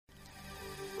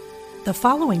The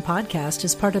following podcast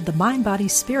is part of the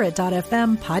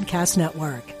MindBodySpirit.fm podcast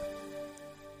network.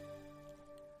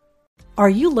 Are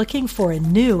you looking for a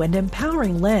new and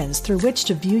empowering lens through which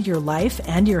to view your life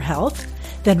and your health?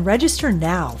 Then register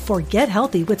now for Get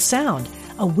Healthy with Sound,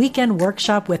 a weekend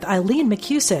workshop with Eileen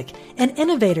McCusick, an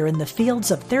innovator in the fields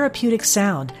of therapeutic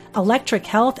sound, electric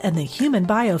health, and the human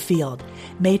biofield.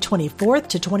 May 24th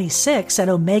to 26th at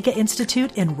Omega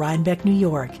Institute in Rhinebeck, New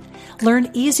York.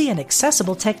 Learn easy and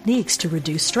accessible techniques to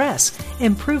reduce stress,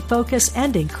 improve focus,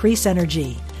 and increase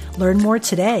energy. Learn more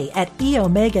today at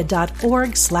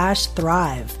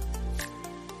eomega.org/thrive.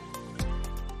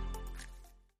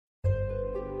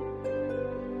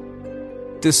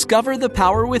 Discover the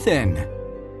power within.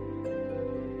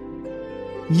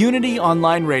 Unity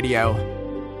Online Radio.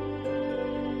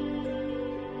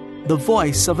 The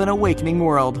voice of an awakening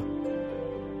world.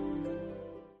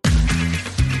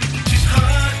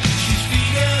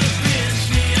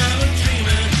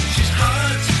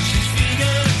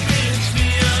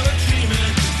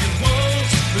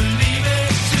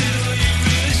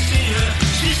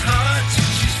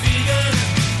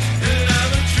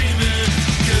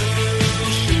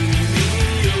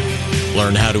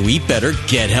 Learn how to eat better,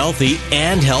 get healthy,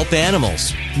 and help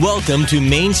animals. Welcome to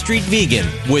Main Street Vegan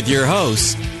with your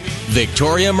host,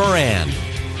 Victoria Moran.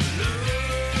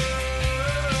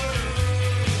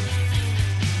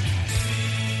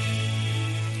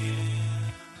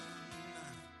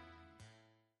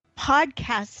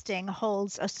 Podcasting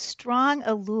holds a strong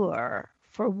allure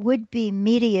for would-be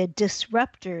media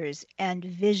disruptors and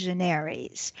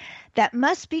visionaries. That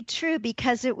must be true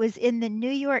because it was in the New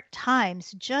York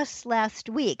Times just last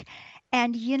week.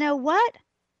 And you know what?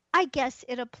 I guess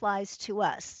it applies to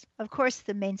us. Of course,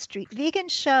 the Main Street Vegan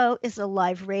Show is a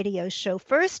live radio show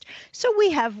first, so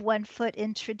we have one foot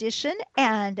in tradition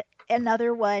and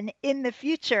another one in the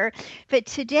future. But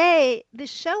today, the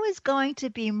show is going to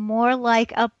be more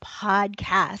like a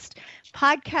podcast.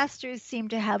 Podcasters seem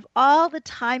to have all the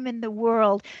time in the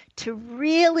world to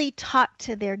really talk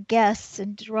to their guests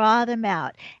and draw them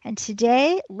out. And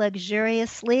today,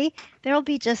 luxuriously, there'll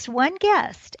be just one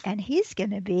guest, and he's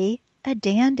going to be a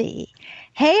dandy.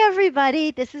 Hey,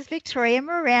 everybody. This is Victoria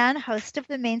Moran, host of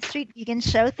the Main Street Vegan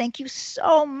Show. Thank you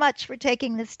so much for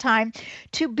taking this time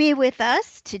to be with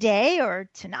us today or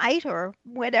tonight or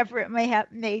whatever it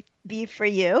may be for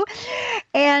you.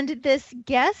 And this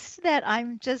guest that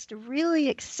I'm just really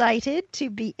excited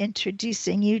to be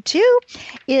introducing you to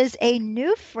is a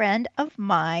new friend of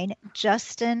mine,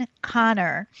 Justin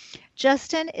Connor.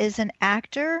 Justin is an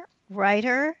actor,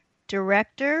 writer,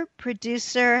 director,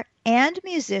 producer, and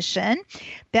musician,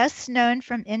 best known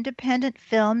from independent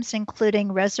films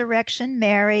including Resurrection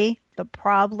Mary, The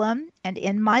Problem, and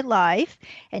In My Life,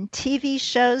 and TV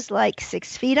shows like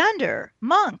 6 Feet Under,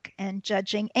 Monk, and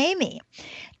Judging Amy.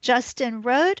 Justin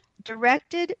wrote,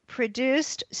 directed,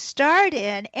 produced, starred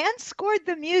in, and scored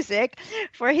the music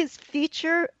for his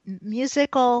feature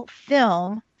musical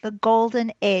film, The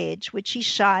Golden Age, which he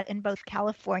shot in both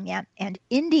California and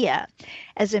India.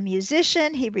 As a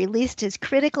musician, he released his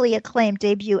critically acclaimed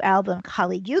debut album,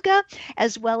 Kali Yuga,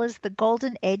 as well as the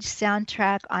Golden Age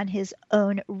soundtrack on his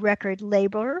own record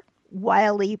label,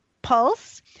 Wiry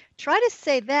Pulse. Try to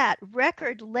say that,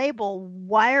 record label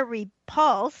Wiry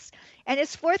Pulse, and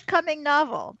his forthcoming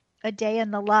novel, A Day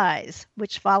in the Lies,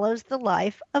 which follows the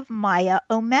life of Maya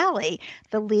O'Malley,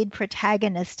 the lead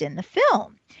protagonist in the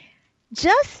film.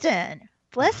 Justin,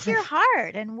 bless your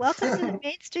heart, and welcome to the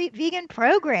Main Street Vegan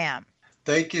program.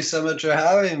 Thank you so much for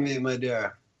having me, my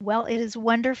dear. Well, it is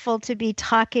wonderful to be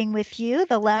talking with you.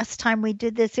 The last time we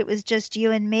did this, it was just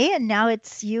you and me, and now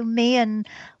it's you, me, and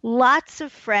lots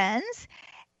of friends.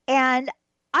 And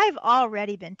I've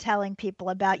already been telling people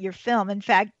about your film. In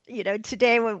fact,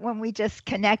 today when we just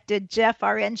connected, Jeff,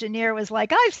 our engineer, was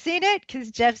like, I've seen it,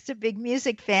 because Jeff's a big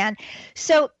music fan.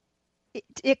 So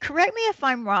correct me if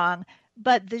I'm wrong,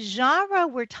 but the genre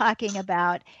we're talking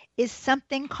about is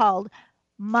something called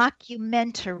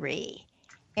mockumentary.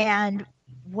 And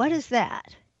what is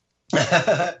that?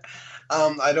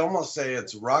 I'd almost say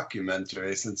it's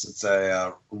rockumentary, since it's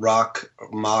a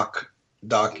mock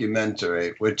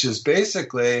documentary, which is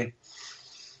basically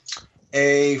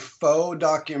a faux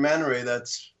documentary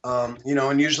that's,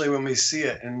 and usually when we see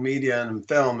it in media and in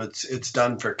film, it's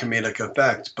done for comedic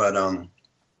effect, but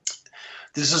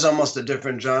this is almost a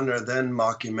different genre than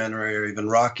mockumentary or even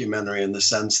rockumentary, in the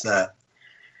sense that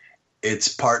it's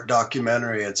part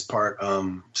documentary, it's part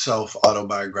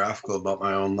self-autobiographical about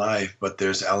my own life, but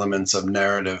there's elements of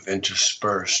narrative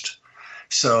interspersed.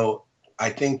 So I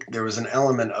think there was an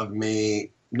element of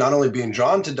me not only being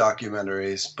drawn to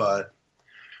documentaries, but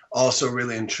also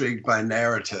really intrigued by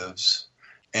narratives.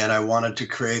 And I wanted to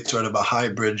create sort of a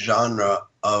hybrid genre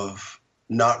of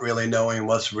not really knowing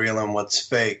what's real and what's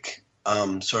fake,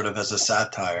 sort of as a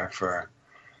satire for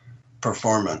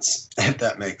performance, if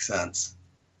that makes sense.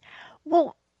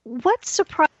 Well, what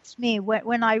surprised me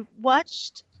when I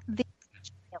watched the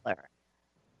trailer,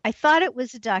 I thought it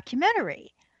was a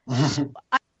documentary. I was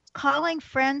calling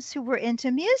friends who were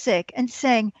into music and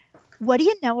saying, what do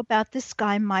you know about this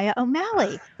guy, Maya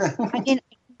O'Malley? I mean,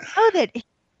 I know that he's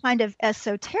kind of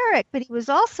esoteric, but he was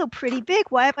also pretty big.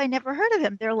 Why have I never heard of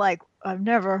him? They're like, I've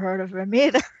never heard of him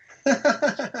either.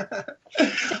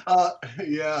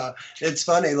 Yeah, it's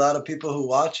funny. A lot of people who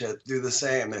watch it do the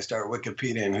same. They start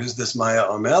Wikipediaing, who's this Maya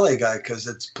O'Malley guy? Because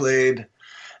it's played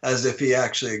as if he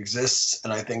actually exists.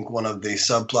 And I think one of the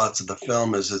subplots of the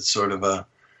film is it's sort of a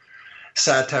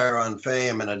satire on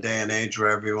fame in a day and age where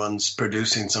everyone's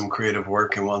producing some creative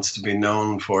work and wants to be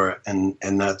known for it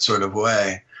in that sort of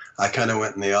way. I kind of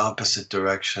went in the opposite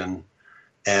direction.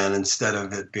 And instead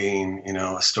of it being,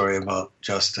 a story about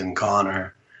Justin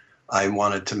Connor, I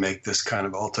wanted to make this kind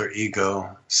of alter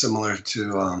ego similar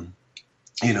to,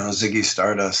 Ziggy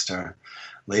Stardust or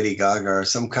Lady Gaga or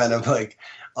some kind of like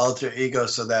alter ego,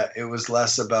 so that it was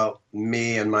less about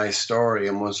me and my story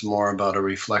and was more about a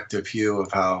reflective view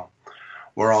of how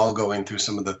we're all going through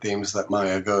some of the themes that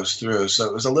Maya goes through. So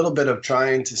it was a little bit of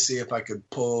trying to see if I could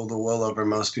pull the wool over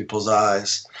most people's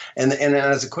eyes. And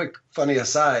as a quick funny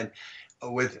aside,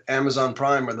 with Amazon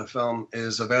Prime, where the film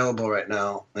is available right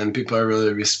now, and people are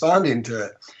really responding to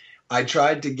it, I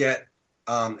tried to get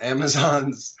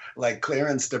Amazon's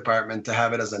clearance department to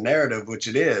have it as a narrative, which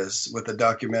it is, with a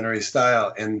documentary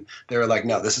style, and they were like,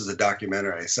 no, this is a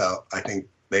documentary. So I think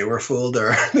they were fooled,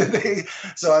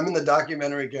 so I'm in the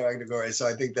documentary category. So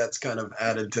I think that's kind of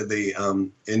added to the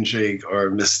intrigue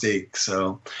or mystique.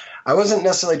 So I wasn't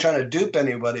necessarily trying to dupe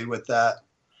anybody with that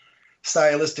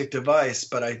stylistic device,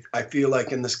 but I feel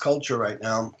like in this culture right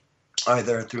now,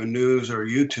 either through news or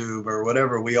YouTube or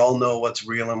whatever, we all know what's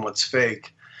real and what's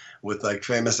fake, with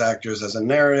famous actors as a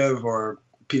narrative or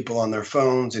people on their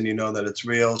phones, and that it's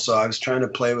real. So I was trying to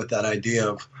play with that idea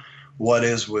of what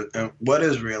is real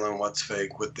and what's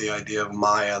fake, with the idea of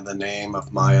Maya, the name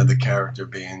of Maya, the character,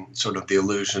 being sort of the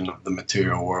illusion of the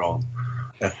material world.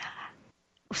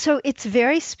 So it's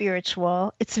very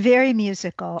spiritual. It's very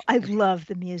musical. I love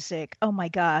the music. Oh my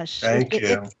gosh. Thank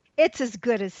you. It's as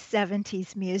good as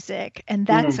 70s music, and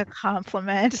that's a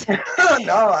compliment.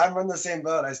 No, I'm on the same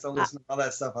boat. I still listen to all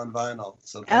that stuff on vinyl.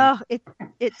 So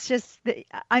it's just,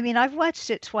 I've watched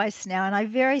it twice now, and I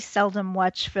very seldom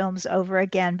watch films over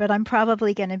again, but I'm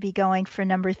probably going to be going for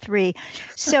number 3.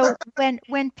 So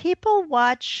when people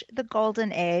watch The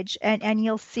Golden Age, and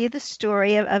you'll see the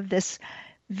story of this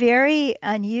very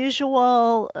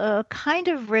unusual, kind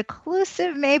of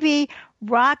reclusive, maybe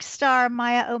rock star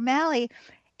Maya O'Malley,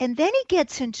 and then he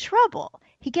gets in trouble.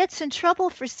 He gets in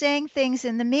trouble for saying things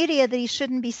in the media that he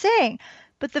shouldn't be saying.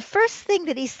 But the first thing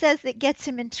that he says that gets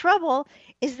him in trouble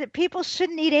is that people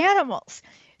shouldn't eat animals.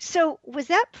 So was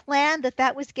that planned,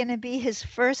 that was going to be his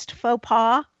first faux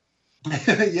pas?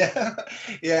 Yeah,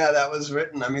 that was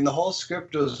written. The whole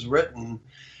script was written,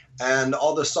 and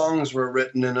all the songs were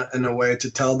written in a way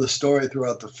to tell the story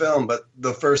throughout the film. But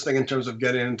the first thing in terms of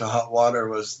getting into hot water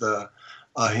was the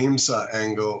ahimsa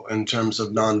angle in terms of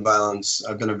nonviolence.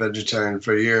 I've been a vegetarian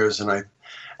for years, and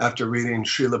after reading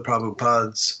Srila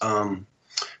Prabhupada's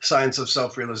Science of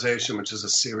Self-Realization, which is a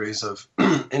series of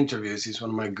interviews, he's one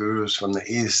of my gurus from the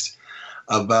East,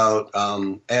 about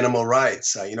animal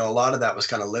rights. A lot of that was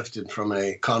kind of lifted from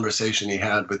a conversation he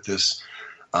had with this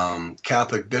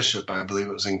Catholic bishop, I believe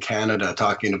it was in Canada,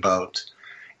 talking about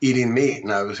eating meat,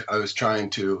 and I was trying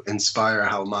to inspire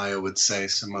how Maya would say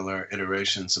similar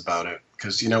iterations about it.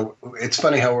 Because, it's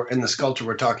funny how we're in this culture,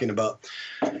 we're talking about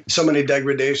so many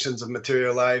degradations of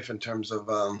material life in terms of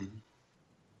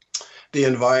the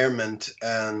environment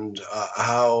and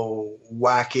how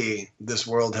wacky this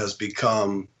world has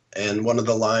become. And one of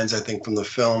the lines, I think, from the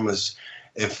film is,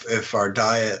 if our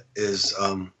diet is,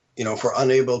 if we're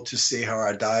unable to see how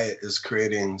our diet is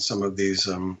creating some of these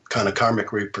kind of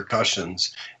karmic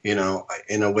repercussions, in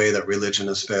a way that religion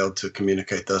has failed to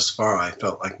communicate thus far, I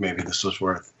felt like maybe this was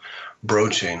worth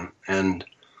broaching. And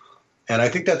I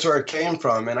think that's where it came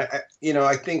from. And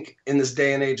I think in this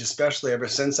day and age, especially ever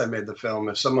since I made the film,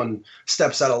 if someone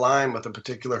steps out of line with a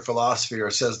particular philosophy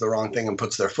or says the wrong thing and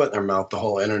puts their foot in their mouth, the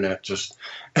whole internet just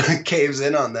caves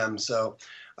in on them. So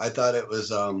I thought it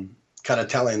was kind of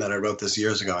telling that I wrote this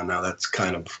years ago, and now that's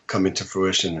kind of coming to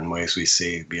fruition in ways we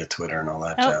see via Twitter and all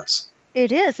that jazz.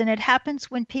 It is, and it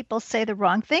happens when people say the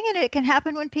wrong thing, and it can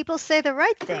happen when people say the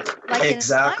right thing, like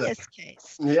Exactly. in Maya's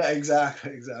case. Yeah,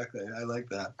 exactly. I like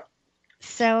that.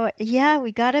 So, yeah,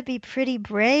 we got to be pretty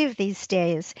brave these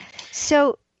days.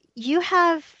 So, you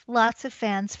have lots of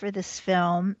fans for this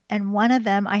film, and one of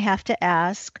them I have to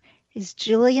ask is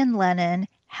Julian Lennon.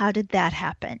 How did that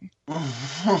happen?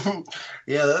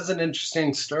 Yeah, that's an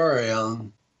interesting story.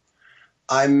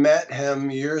 I met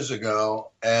him years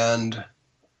ago, and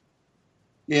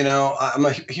I'm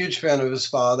a huge fan of his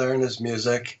father and his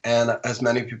music, and as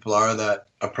many people are that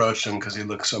approached him because he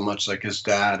looks so much like his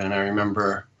dad. And I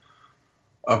remember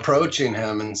approaching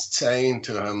him and saying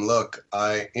to him, look,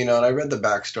 and I read the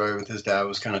backstory with his dad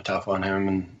was kind of tough on him,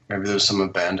 and maybe there was some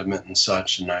abandonment and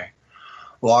such. And I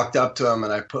walked up to him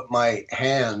and I put my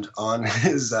hand on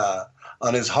his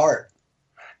heart,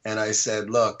 and I said,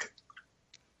 look,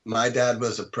 my dad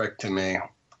was a prick to me.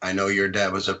 I know your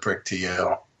dad was a prick to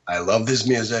you. I love his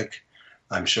music.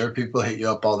 I'm sure people hit you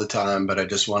up all the time, but I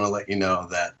just want to let you know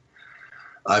that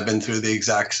I've been through the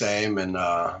exact same, and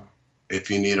if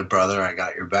you need a brother, I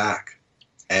got your back.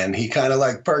 And he kind of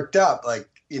like perked up, like,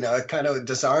 it kind of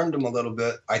disarmed him a little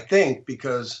bit, I think,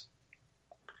 because,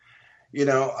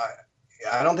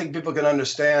 I don't think people can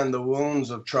understand the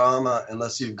wounds of trauma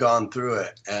unless you've gone through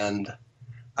it. And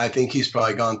I think he's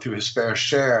probably gone through his fair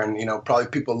share, and, probably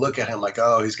people look at him like,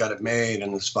 oh, he's got it made,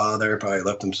 and his father probably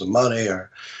left him some money, or,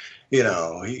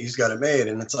 he's got it made.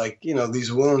 And it's like,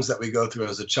 these wounds that we go through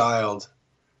as a child,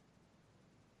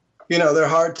 they're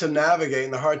hard to navigate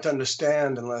and they're hard to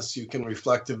understand unless you can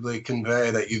reflectively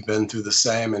convey that you've been through the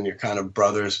same, and you're kind of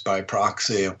brothers by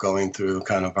proxy of going through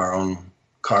kind of our own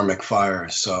karmic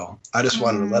fires. So I just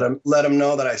wanted to let him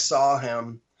know that I saw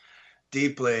him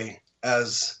deeply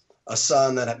as a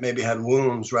son that maybe had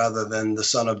wounds rather than the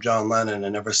son of John Lennon.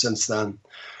 And ever since then,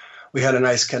 we had a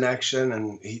nice connection,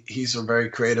 and he's a very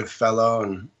creative fellow,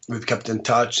 and we've kept in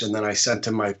touch. And then I sent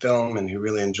him my film, and he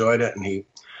really enjoyed it, and he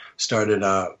started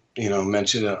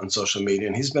mentioned it on social media,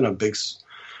 and he's been a big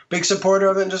supporter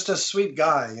of it, and just a sweet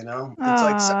guy.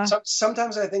 It's like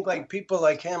sometimes I think like people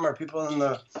like him or people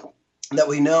that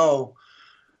we know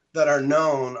that are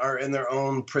known are in their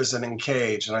own prison and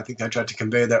cage. And I think I tried to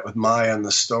convey that with Maya in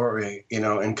the story,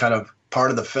 and kind of part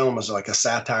of the film is like a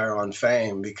satire on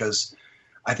fame, because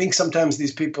I think sometimes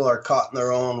these people are caught in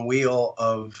their own wheel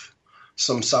of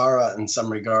samsara in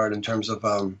some regard, in terms of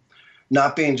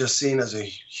not being just seen as a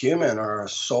human or a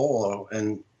soul.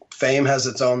 And fame has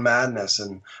its own madness.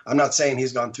 And I'm not saying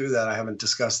he's gone through that. I haven't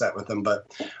discussed that with him, but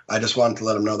I just wanted to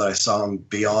let him know that I saw him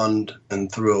beyond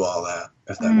and through all that,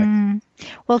 if that makes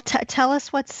sense. Well, tell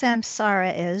us what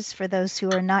samsara is for those who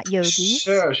are not yogis.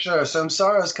 Sure.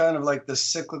 Samsara is kind of like the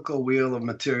cyclical wheel of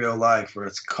material life, where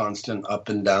it's constant up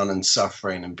and down and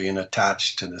suffering and being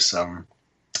attached to this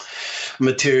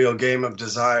material game of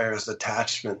desires,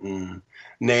 attachment and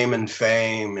name and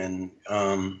fame, and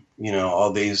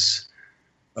all these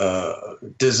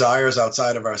desires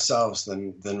outside of ourselves,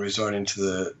 then resorting to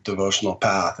the devotional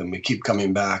path. And we keep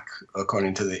coming back,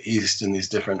 according to the East, in these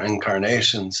different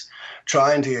incarnations,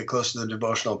 trying to get close to the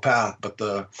devotional path. But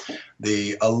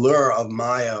the allure of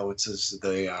Maya, which is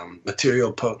the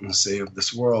material potency of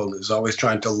this world, is always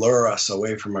trying to lure us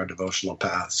away from our devotional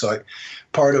path. So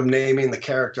part of naming the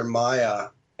character Maya,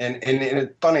 and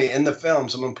it's funny, in the film,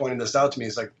 someone pointed this out to me,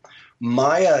 it's like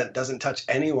Maya doesn't touch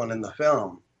anyone in the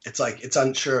film. It's like it's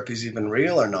unsure if he's even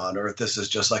real or not, or if this is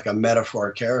just like a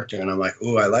metaphor character. And I'm like,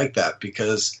 ooh, I like that,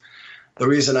 because the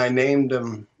reason I named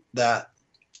him that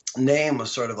name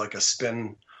was sort of like a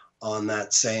spin on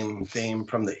that same theme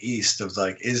from the East of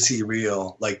like, is he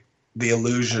real? Like the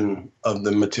illusion of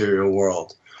the material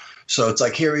world. So it's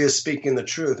like, here he is speaking the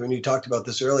truth. When you talked about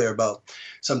this earlier about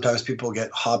sometimes people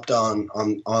get hopped on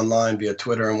online via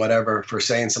Twitter and whatever for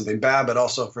saying something bad, but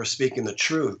also for speaking the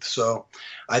truth. So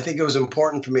I think it was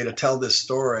important for me to tell this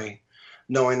story,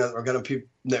 knowing that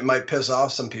that might piss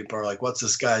off some people, are like, what's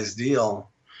this guy's deal?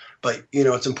 But,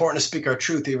 it's important to speak our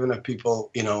truth, even if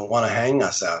people, want to hang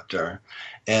us after.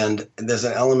 And there's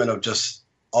an element of just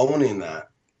owning that.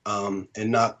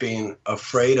 And not being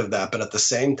afraid of that. But at the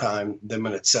same time, then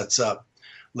when it sets up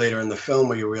later in the film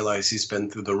where you realize he's been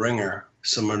through the ringer,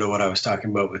 similar to what I was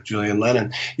talking about with Julian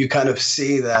Lennon, you kind of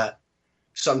see that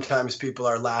sometimes people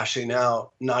are lashing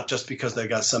out, not just because they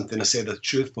got something to say that's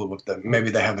truthful, but that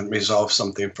maybe they haven't resolved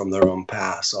something from their own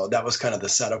past. So that was kind of the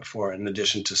setup for it, in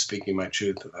addition to speaking my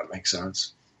truth, if that makes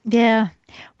sense. Yeah.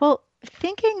 Well,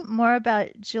 thinking more about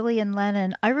Julian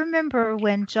Lennon, I remember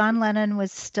when John Lennon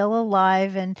was still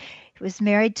alive and he was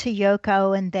married to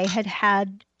Yoko, and they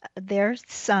had their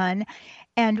son.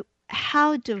 And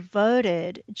how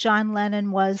devoted John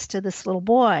Lennon was to this little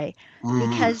boy,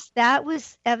 because that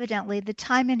was evidently the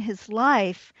time in his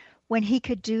life when he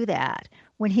could do that,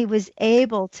 when he was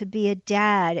able to be a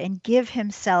dad and give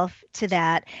himself to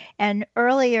that. And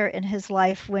earlier in his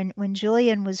life, when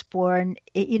Julian was born,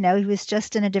 he was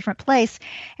just in a different place.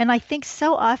 And I think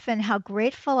so often how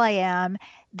grateful I am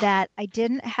that I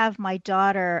didn't have my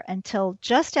daughter until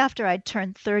just after I'd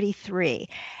turned 33.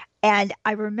 And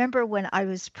I remember when I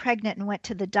was pregnant and went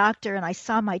to the doctor and I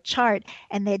saw my chart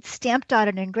and they'd stamped on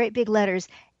it in great big letters,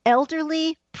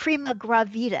 elderly prima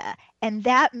gravida. And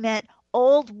that meant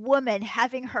old woman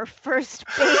having her first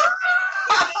baby.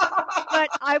 But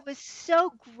I was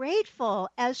so grateful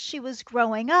as she was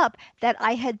growing up that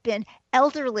I had been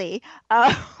elderly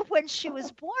when she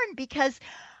was born, because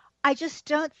I just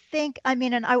don't think,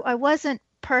 and I wasn't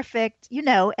perfect,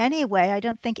 anyway. I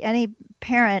don't think any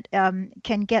parent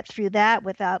can get through that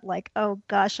without like, oh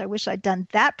gosh, I wish I'd done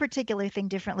that particular thing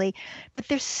differently. But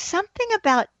there's something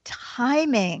about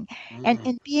timing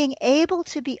and being able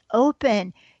to be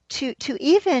open to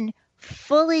even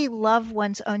fully love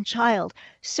one's own child.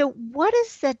 So what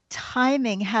does the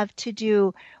timing have to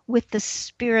do with the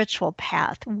spiritual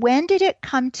path? When did it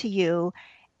come to you,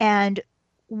 and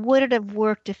would it have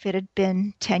worked if it had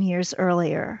been 10 years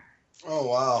earlier? Oh,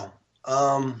 wow.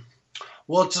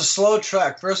 Well, it's a slow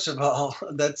track. First of all,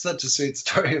 that's such a sweet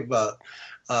story about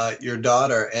your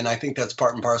daughter. And I think that's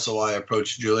part and parcel why I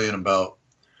approached Julian about,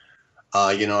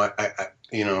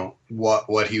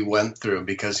 what he went through,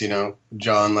 because,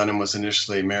 John Lennon was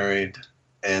initially married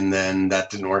and then that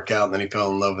didn't work out. And then he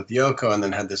fell in love with Yoko and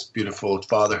then had this beautiful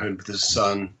fatherhood with his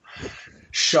son,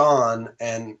 Sean.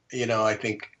 And, I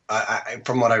think,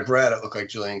 from what I've read, it looked like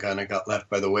Julian kind of got left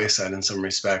by the wayside in some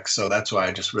respects. So that's why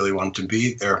I just really wanted to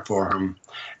be there for him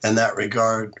in that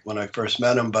regard when I first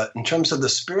met him. But in terms of the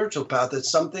spiritual path, it's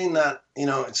something that,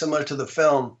 it's similar to the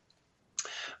film.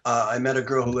 I met a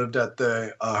girl who lived at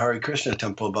the Hare Krishna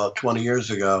temple about 20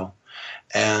 years ago,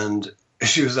 and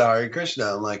she was a Hare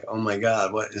Krishna. I'm like, oh my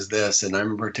God, what is this? And I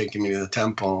remember her taking me to the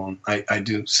temple. I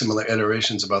do similar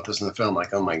iterations about this in the film.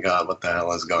 Like, oh my God, what the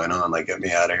hell is going on? Like, get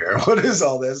me out of here. What is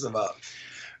all this about?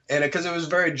 And because it was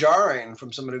very jarring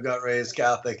from someone who got raised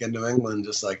Catholic in New England,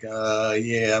 just like,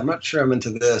 yeah, I'm not sure I'm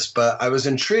into this. But I was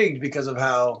intrigued because of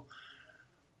how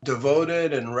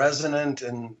devoted and resonant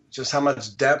and just how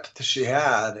much depth she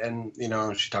had. And,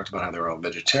 she talked about how they were all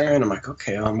vegetarian. I'm like,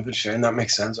 okay, I'm a vegetarian. That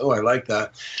makes sense. Oh, I like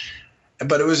that.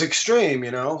 But it was extreme,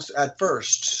 at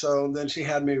first. So then she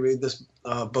had me read this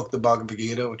book, the Bhagavad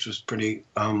Gita, which was pretty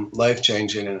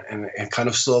life-changing, and it kind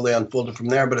of slowly unfolded from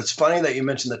there. But it's funny that you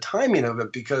mentioned the timing of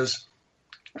it, because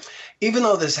even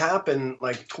though this happened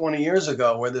like 20 years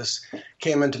ago, where this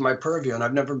came into my purview, and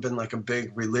I've never been like a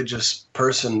big religious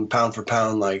person, pound for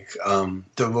pound, like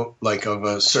of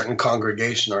a certain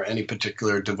congregation or any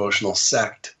particular devotional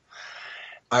sect,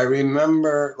 I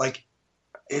remember like,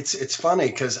 It's funny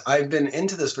because I've been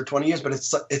into this for 20 years, but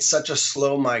it's such a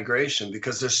slow migration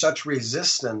because there's such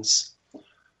resistance,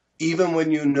 even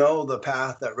when you know the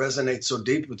path that resonates so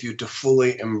deep with you, to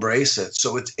fully embrace it.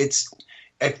 So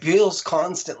it feels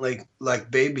constantly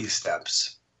like baby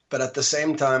steps, but at the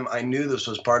same time, I knew this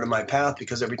was part of my path,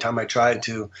 because every time I tried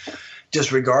to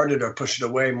disregard it or push it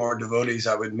away, more devotees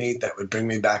I would meet that would bring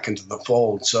me back into the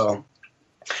fold. So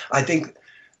I think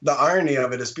the irony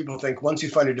of it is people think once you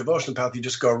find your devotional path, you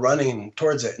just go running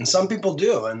towards it. And some people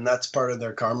do, and that's part of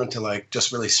their karma to like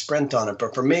just really sprint on it.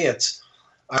 But for me,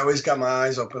 I always got my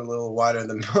eyes open a little wider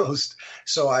than most.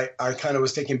 So I kind of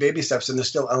was taking baby steps, and there's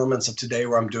still elements of today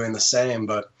where I'm doing the same.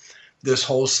 But this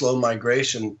whole slow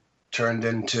migration turned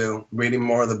into reading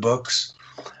more of the books,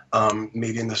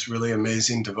 meeting this really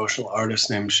amazing devotional artist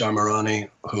named Shamarani,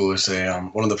 who was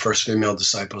one of the first female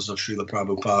disciples of Srila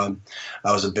Prabhupada.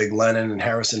 I was a big Lennon and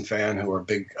Harrison fan, who were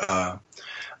big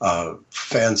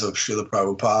fans of Srila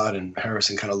Prabhupada, and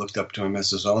Harrison kind of looked up to him as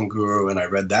his own guru, and I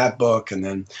read that book, and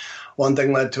then one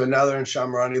thing led to another, and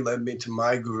Shamarani led me to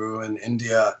my guru in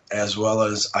India, as well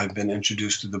as I've been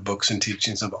introduced to the books and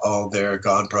teachings of all their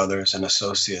god brothers and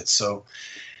associates. So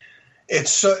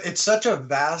it's such a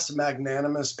vast,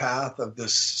 magnanimous path of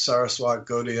this Saraswat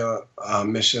Gaudiya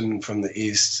mission from the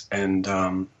East, and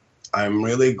I'm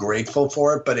really grateful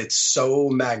for it, but it's so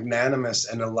magnanimous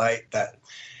and a light that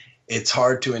it's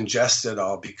hard to ingest it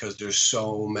all because there's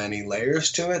so many layers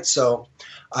to it. So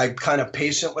I'm kind of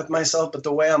patient with myself, but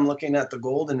the way I'm looking at the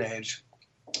golden age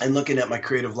and looking at my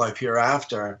creative life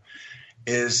hereafter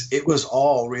is it was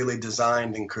all really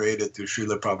designed and created through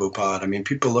Srila Prabhupada. I mean,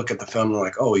 people look at the film and they're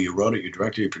like, oh, you wrote it, you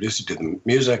directed it, you produced it, did the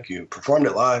music, you performed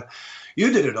it live,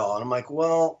 you did it all. And I'm like,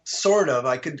 well, sort of.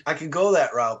 I could go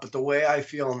that route, but the way I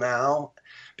feel now,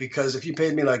 because if you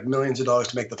paid me like millions of dollars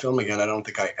to make the film again, I don't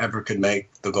think I ever could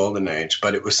make The Golden Age.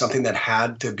 But it was something that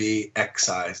had to be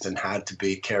excised and had to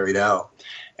be carried out.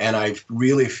 And I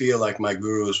really feel like my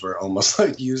gurus were almost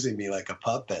like using me like a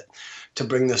puppet to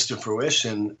bring this to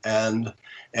fruition. And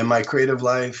my creative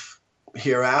life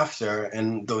hereafter,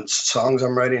 and the songs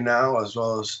I'm writing now, as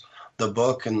well as the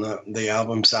book and the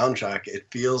album soundtrack, it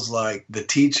feels like the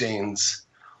teachings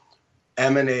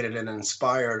emanated and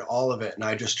inspired all of it. And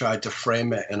I just tried to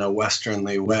frame it in a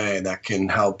Westernly way that can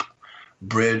help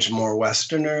bridge more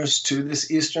Westerners to this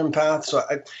Eastern path. So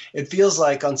it feels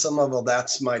like on some level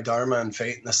that's my dharma and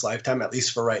fate in this lifetime, at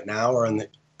least for right now, or in the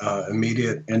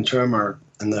immediate interim, or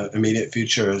in the immediate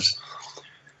future, is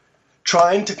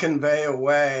trying to convey a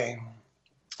way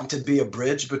to be a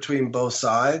bridge between both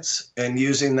sides, and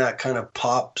using that kind of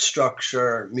pop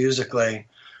structure musically,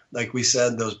 like we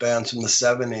said, those bands from the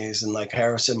 70s and like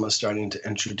Harrison was starting to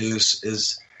introduce,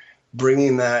 is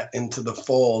bringing that into the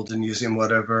fold and using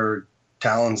whatever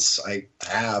talents I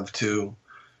have to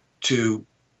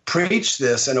preach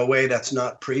this in a way that's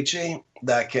not preachy,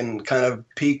 that can kind of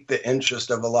pique the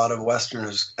interest of a lot of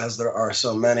Westerners, as there are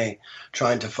so many,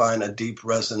 trying to find a deep,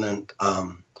 resonant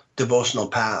devotional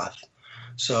path.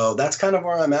 So that's kind of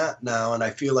where I'm at now. And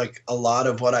I feel like a lot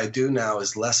of what I do now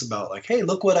is less about like, hey,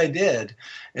 look what I did,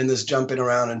 and this jumping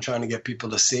around and trying to get people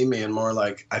to see me, and more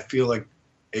like, I feel like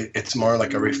it's more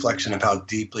like a reflection of how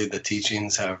deeply the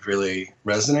teachings have really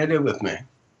resonated with me.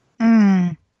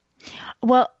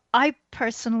 Well, I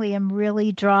personally am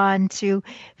really drawn to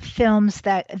films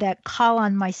that call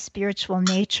on my spiritual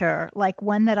nature. Like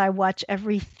one that I watch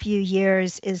every few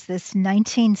years is this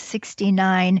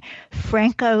 1969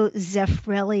 Franco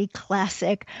Zeffirelli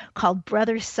classic called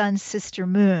Brother, Sun, Sister,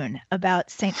 Moon, about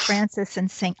St. Francis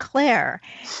and St. Clare.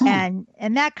 And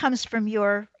that comes from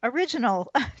your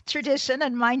original tradition,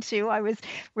 and mine too. I was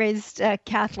raised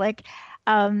Catholic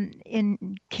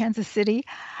in Kansas City.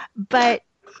 But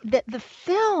the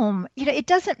film, it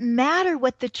doesn't matter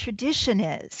what the tradition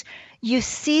is. You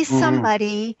see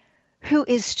somebody who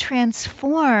is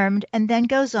transformed and then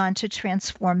goes on to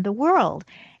transform the world.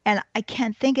 And I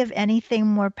can't think of anything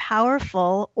more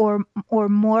powerful or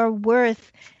more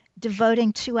worth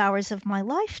devoting 2 hours of my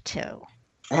life to.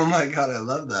 Oh my God, I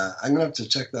love that. I'm gonna have to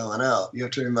check that one out. You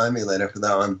have to remind me later for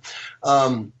that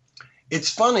one. It's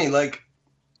funny, like,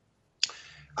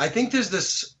 I think there's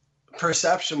this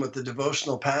perception with the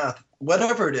devotional path,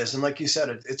 whatever it is, and like you said,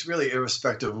 it's really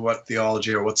irrespective of what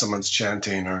theology or what someone's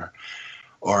chanting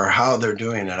or how they're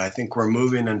doing it. I think we're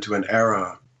moving into an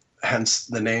era, hence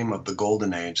the name of the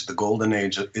Golden Age. The Golden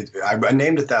Age, I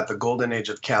named it that, the Golden Age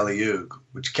of Kali Yuga,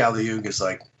 which Kali Yuga is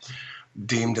like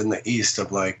deemed in the East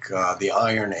of like the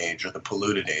Iron Age or the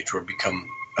polluted age, where we become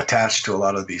attached to a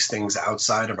lot of these things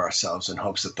outside of ourselves in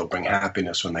hopes that they'll bring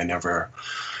happiness when they never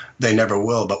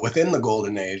will. But within the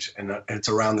Golden Age, and it's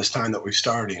around this time that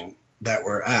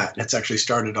we're at, and it's actually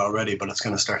started already, but it's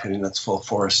going to start hitting its full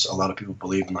force. A lot of people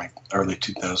believe in like early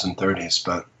 2030s,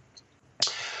 but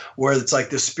where it's like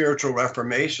this spiritual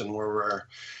reformation, where we're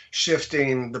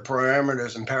shifting the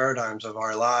parameters and paradigms of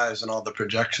our lives and all the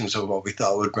projections of what we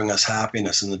thought would bring us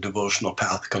happiness, and the devotional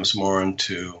path comes more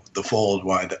into the fold,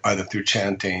 either through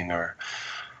chanting or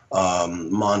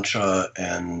mantra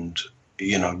and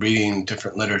reading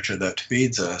different literature that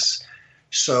feeds us.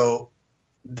 So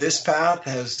this path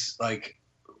has like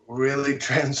really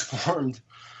transformed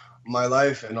my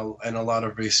life in a lot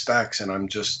of respects, and I'm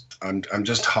just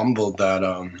humbled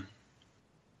that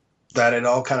that it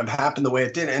all kind of happened the way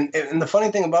it did. And the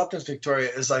funny thing about this, Victoria,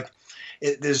 is like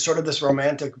there's sort of this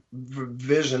romantic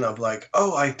vision of like,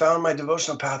 oh, I found my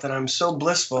devotional path and I'm so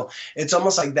blissful. It's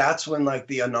almost like that's when like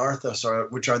the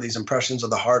anarthas, which are these impressions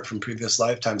of the heart from previous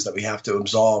lifetimes that we have to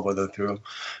absolve, whether through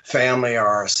family or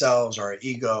ourselves or our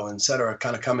ego, et cetera,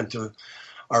 kind of come into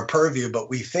our purview. But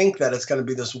we think that it's going to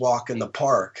be this walk in the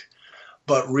park.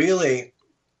 But really,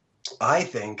 I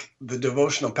think the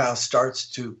devotional path starts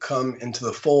to come into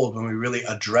the fold when we really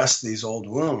address these old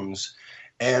wounds.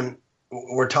 And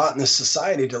we're taught in this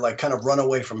society to like kind of run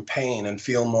away from pain and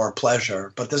feel more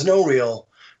pleasure, but there's no real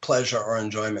pleasure or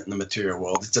enjoyment in the material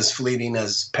world. It's as fleeting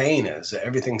as pain is.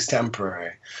 Everything's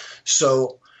temporary.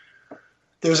 So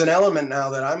there's an element now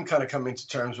that I'm kind of coming to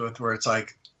terms with, where it's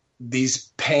like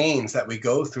these pains that we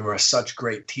go through are such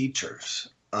great teachers.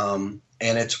 And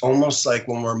it's almost like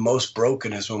when we're most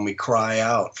broken is when we cry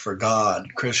out for God,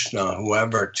 Krishna,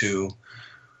 whoever, to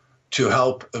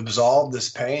help absolve this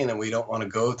pain, and we don't want to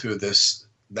go through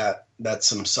that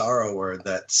samsara, or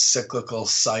that cyclical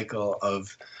cycle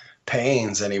of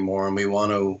pains anymore, and we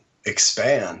want to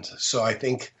expand. So I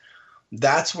think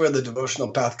that's where the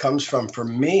devotional path comes from for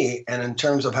me. And in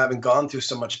terms of having gone through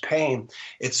so much pain,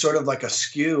 it's sort of like a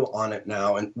skew on it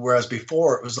now. And whereas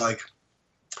before it was like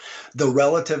the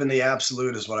relative and the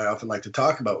absolute is what I often like to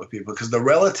talk about with people, because the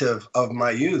relative of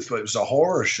my youth was a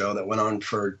horror show that went on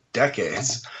for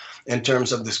decades in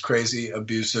terms of this crazy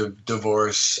abusive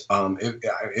divorce.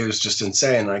 It was just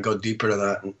insane. And I go deeper to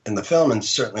that in the film and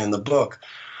certainly in the book.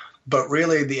 But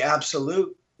really the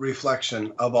absolute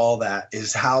reflection of all that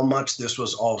is how much this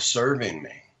was all serving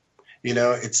me. You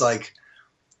know, it's like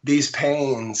these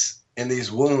pains and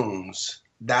these wounds,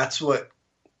 that's where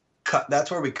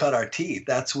we cut our teeth.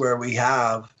 That's where we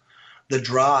have the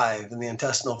drive and the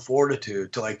intestinal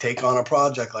fortitude to like take on a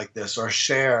project like this or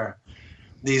share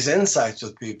these insights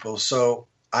with people. So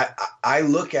I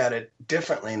look at it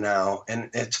differently now. And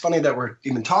it's funny that we're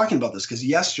even talking about this, because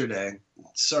yesterday,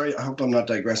 sorry, I hope I'm not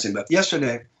digressing, but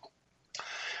yesterday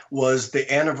was the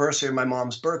anniversary of my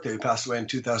mom's birthday, who passed away in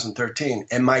 2013.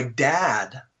 And my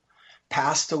dad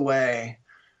passed away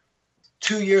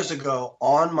 2 years ago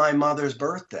on my mother's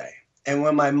birthday. And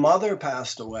when my mother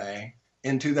passed away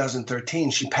in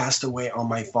 2013, she passed away on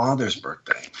my father's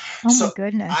birthday. Oh, my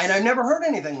goodness. And I never heard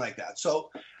anything like that. So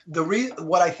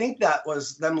what I think that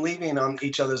was them leaving on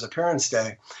each other's appearance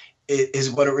day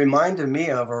is what it reminded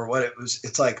me of, or what it was.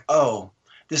 It's like, oh,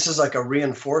 this is like a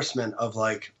reinforcement of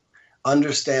like,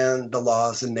 understand the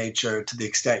laws in nature to the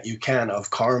extent you can of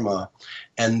karma,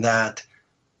 and that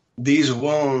these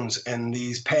wounds and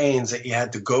these pains that you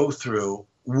had to go through,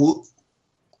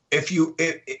 if you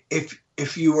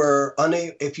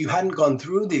hadn't gone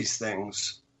through these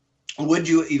things, would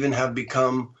you even have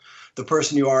become the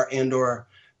person you are, and or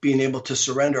being able to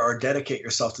surrender or dedicate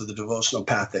yourself to the devotional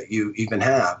path that you even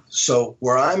have? So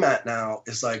where I'm at now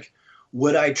is like,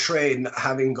 would I trade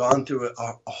having gone through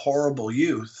a horrible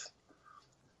youth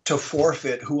to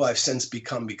forfeit who I've since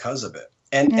become because of it?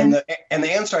 And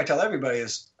the answer I tell everybody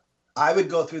is, I would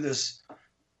go through this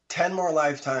 10 more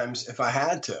lifetimes if I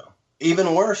had to,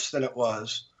 even worse than it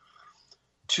was,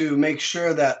 to make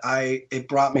sure that it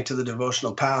brought me to the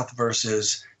devotional path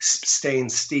versus staying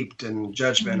steeped in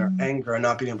judgment or anger and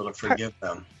not being able to forgive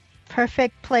them.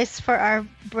 Perfect place for our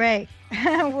break.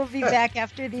 We'll be back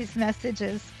after these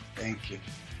messages. Thank you.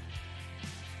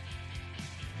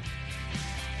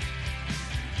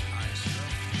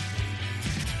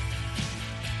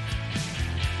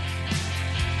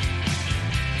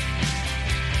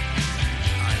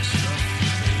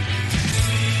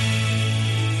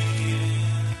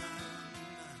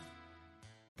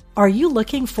 Are you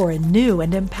looking for a new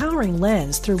and empowering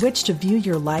lens through which to view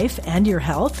your life and your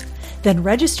health? Then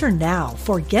register now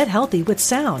for Get Healthy with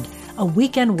Sound, a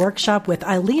weekend workshop with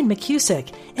Eileen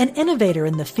McCusick, an innovator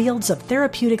in the fields of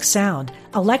therapeutic sound,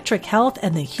 electric health,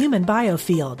 and the human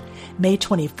biofield. May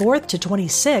 24th to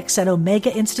 26th at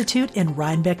Omega Institute in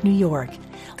Rhinebeck, New York.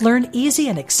 Learn easy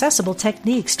and accessible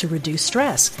techniques to reduce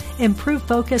stress, improve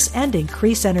focus, and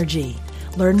increase energy.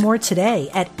 Learn more today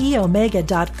at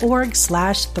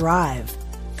eomega.org/thrive.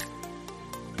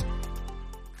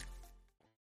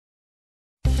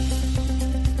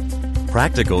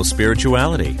 Practical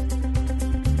spirituality.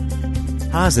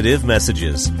 Positive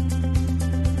messages.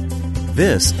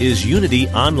 This is Unity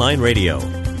Online Radio,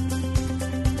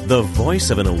 the voice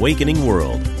of an awakening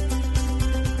world.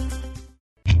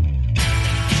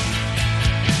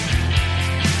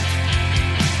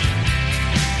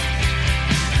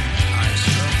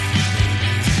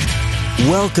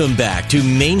 Welcome back to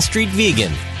Main Street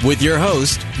Vegan with your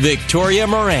host, Victoria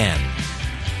Moran.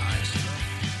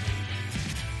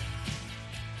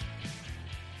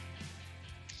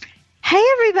 Hey,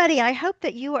 everybody. I hope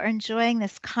that you are enjoying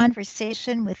this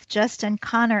conversation with Justin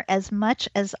Connor as much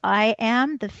as I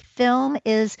am. The film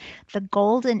is The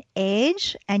Golden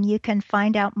Age, and you can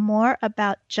find out more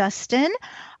about Justin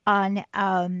on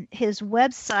his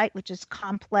website, which is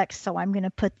complex, so I'm going to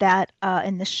put that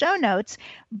in the show notes.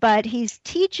 But he's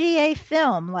TGA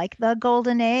Film, like The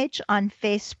Golden Age, on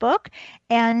Facebook,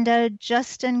 and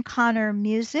Justin Connor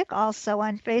Music also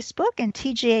on Facebook, and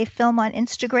TGA Film on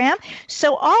Instagram.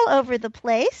 So all over the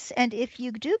place. And if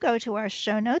you do go to our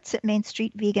show notes at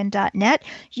mainstreetvegan.net,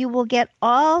 you will get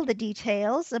all the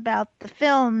details about the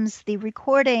films, the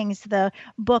recordings, the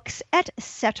books,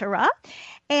 etc.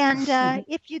 And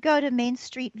if you go to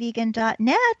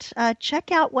mainstreetvegan.net,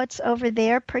 check out what's over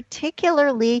there,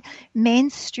 particularly Main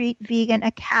Street Vegan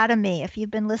Academy. If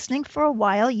you've been listening for a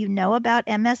while, you know about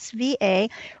MSVA.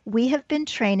 We have been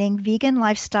training vegan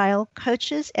lifestyle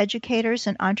coaches, educators,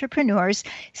 and entrepreneurs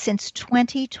since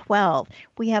 2012.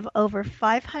 We have over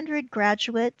 500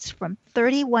 graduates from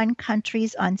 31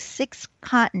 countries on 6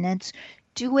 continents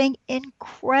doing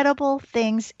incredible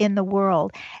things in the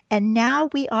world. And now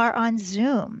we are on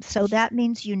Zoom. So that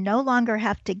means you no longer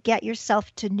have to get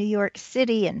yourself to New York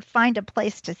City and find a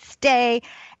place to stay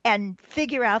and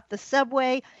figure out the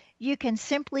subway. You can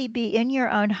simply be in your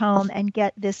own home and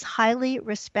get this highly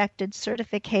respected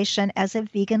certification as a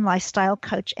vegan lifestyle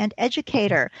coach and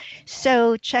educator.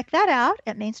 So check that out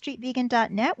at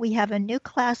mainstreetvegan.net. We have a new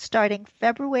class starting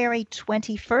February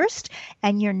 21st,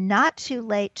 and you're not too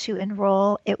late to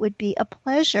enroll. It would be a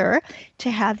pleasure to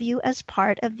have you as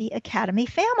part of the Academy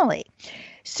family.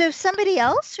 So somebody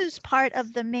else who's part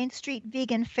of the Main Street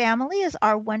Vegan family is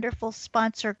our wonderful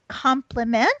sponsor,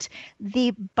 Complement, the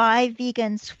By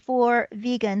Vegans for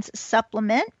Vegans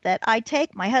supplement that I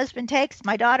take, my husband takes,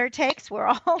 my daughter takes, we're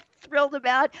all thrilled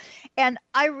about. And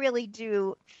I really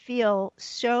do feel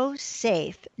so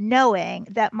safe knowing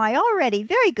that my already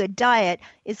very good diet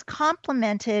is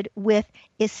complemented with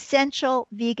essential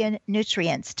vegan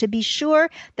nutrients to be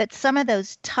sure that some of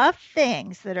those tough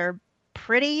things that are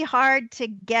pretty hard to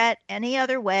get any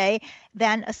other way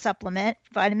than a supplement,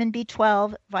 vitamin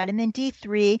B12, vitamin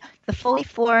D3, the fully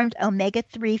formed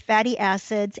omega-3 fatty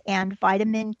acids, and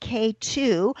vitamin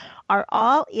K2 are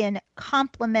all in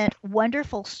Complement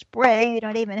wonderful spray. You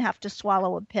don't even have to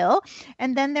swallow a pill.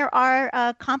 And then there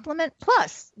are Complement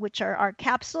Plus, which are our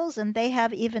capsules, and they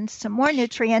have even some more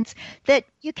nutrients that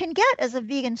you can get as a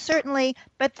vegan, certainly,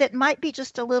 but that might be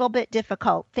just a little bit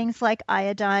difficult. Things like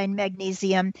iodine,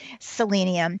 magnesium,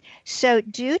 selenium. So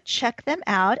do check them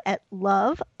out at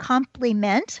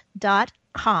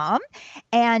lovecomplement.com.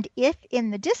 And if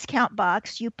in the discount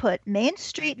box you put Main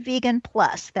Street Vegan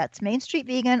Plus, that's Main Street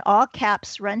Vegan, all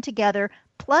caps run together,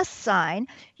 plus sign,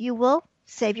 you will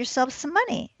save yourself some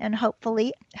money and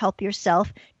hopefully help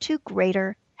yourself to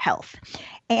greater health.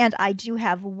 And I do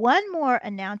have one more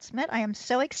announcement. I am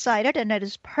so excited, and it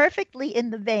is perfectly in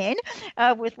the vein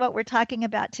with what we're talking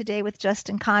about today with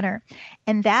Justin Connor.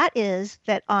 And that is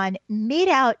that on Meet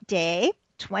Out Day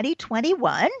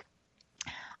 2021,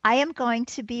 I am going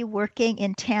to be working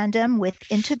in tandem with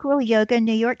Integral Yoga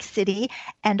New York City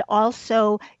and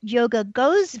also Yoga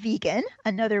Goes Vegan,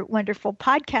 another wonderful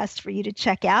podcast for you to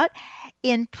check out,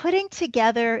 in putting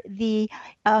together the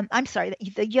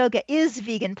Yoga is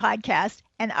Vegan podcast.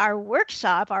 And our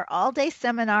workshop, our all-day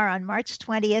seminar on March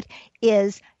 20th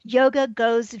is Yoga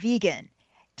Goes Vegan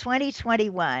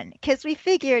 2021. Because we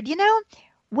figured,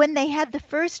 when they had the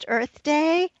first Earth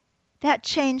Day, that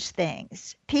changed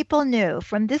things. People knew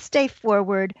from this day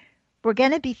forward, we're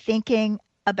going to be thinking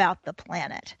about the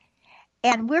planet.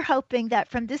 And we're hoping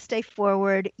that from this day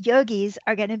forward, yogis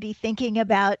are going to be thinking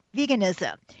about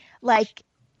veganism. Like,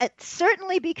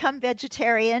 certainly become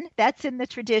vegetarian. That's in the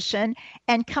tradition.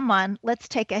 And come on, let's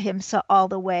take ahimsa all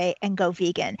the way and go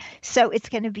vegan. So it's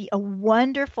going to be a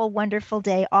wonderful, wonderful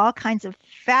day. All kinds of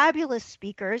fabulous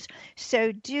speakers.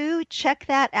 So do check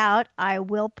that out. I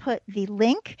will put the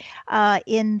link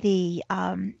in the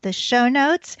show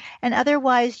notes. And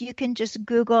otherwise, you can just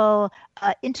Google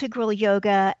Integral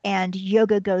Yoga and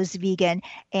Yoga Goes Vegan,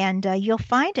 and you'll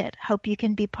find it. Hope you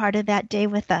can be part of that day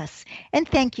with us. And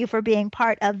thank you for being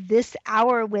part of this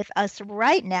hour with us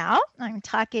right now. I'm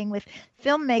talking with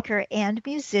filmmaker and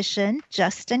musician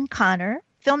Justin Connor,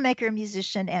 filmmaker,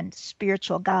 musician, and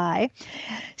spiritual guy.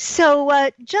 So,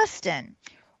 Justin,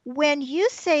 when you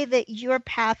say that your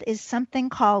path is something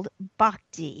called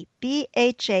Bhakti,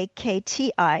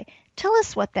 B-H-A-K-T-I, tell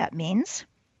us what that means.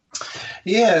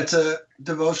 Yeah, it's a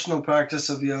devotional practice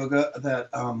of yoga that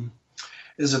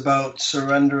is about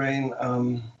surrendering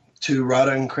to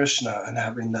Radha and Krishna and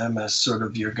having them as sort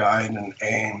of your guide and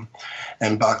aim.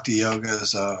 And Bhakti Yoga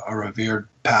is a revered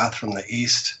path from the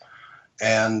East.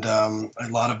 And a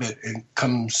lot of it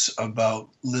comes about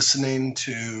listening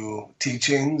to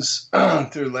teachings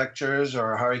through lectures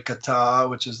or Harikatha,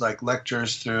 which is like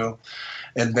lectures through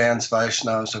advanced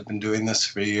Vaishnavas who've been doing this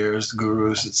for years,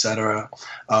 gurus, etc.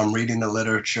 Reading the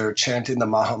literature, chanting the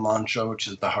Maha Mantra, which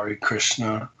is the Hare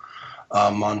Krishna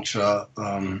mantra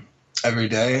every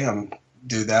day.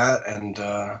 Do that and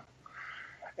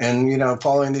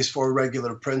following these four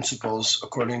regular principles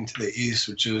according to the East,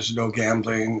 which is no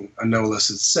gambling, no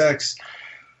illicit sex,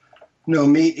 no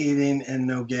meat eating, and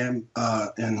no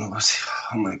oh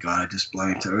my God, I just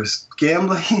blanked. I was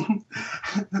gambling.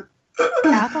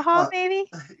 Alcohol, maybe?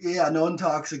 Yeah, no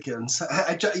intoxicants.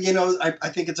 I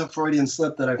think it's a Freudian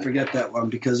slip that I forget that one,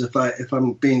 because if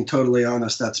I'm being totally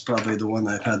honest, that's probably the one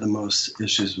I've had the most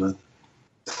issues with.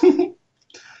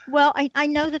 Well, I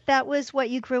know that was what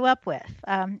you grew up with.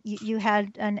 You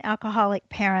had an alcoholic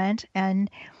parent, and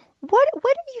what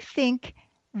do you think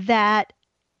that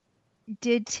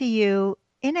did to you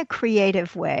in a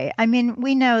creative way. I mean,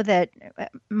 we know that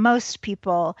most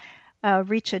people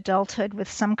reach adulthood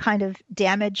with some kind of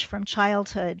damage from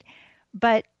childhood,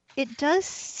 but it does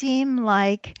seem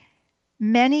like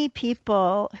many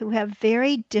people who have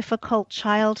very difficult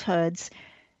childhoods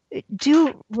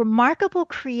do remarkable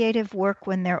creative work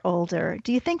when they're older.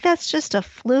 Do you think that's just a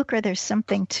fluke, or there's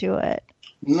something to it?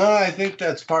 No, I think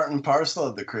that's part and parcel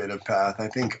of the creative path. I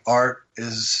think art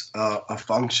is a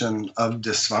function of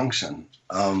dysfunction.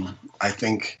 I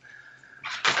think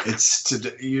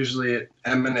usually it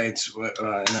emanates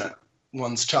in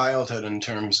one's childhood in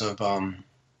terms of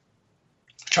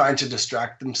trying to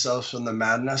distract themselves from the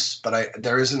madness. But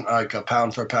there isn't like a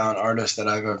pound for pound artist that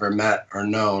I've ever met or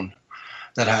known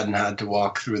that hadn't had to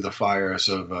walk through the fires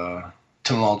of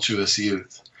tumultuous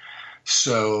youth.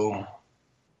 So,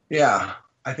 yeah,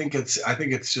 I think it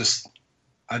just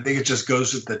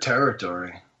goes with the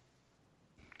territory.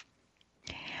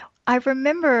 I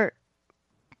remember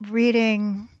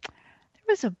reading, there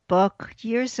was a book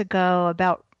years ago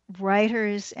about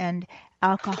writers and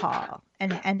alcohol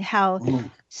and how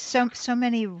so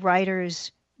many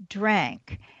writers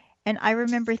drank. And I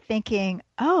remember thinking,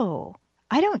 oh,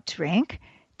 I don't drink.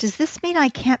 Does this mean I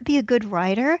can't be a good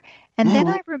writer? And then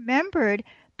I remembered,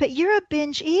 but you're a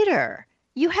binge eater.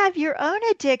 You have your own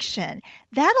addiction.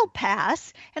 That'll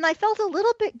pass. And I felt a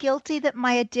little bit guilty that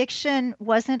my addiction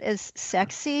wasn't as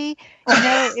sexy. You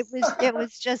know, it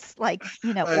was just like,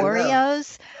 you know,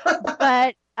 Oreos.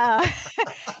 But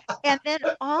and then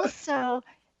also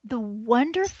the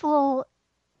wonderful,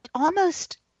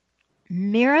 almost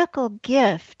miracle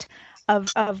gift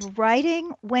of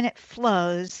writing when it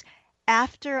flows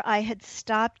after I had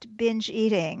stopped binge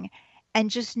eating, and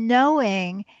just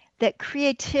knowing that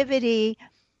creativity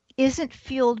isn't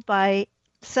fueled by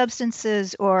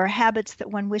substances or habits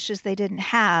that one wishes they didn't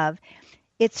have.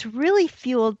 It's really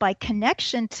fueled by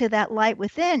connection to that light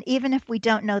within, even if we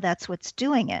don't know that's what's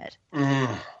doing it.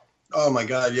 Oh my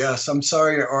God, yes. I'm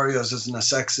sorry your Oreos isn't a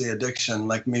sexy addiction,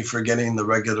 like me forgetting the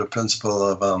regular principle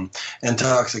of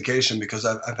intoxication, because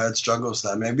I've had struggles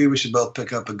with that. Maybe we should both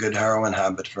pick up a good heroin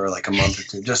habit for like a month or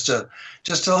two, just to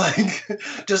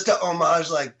homage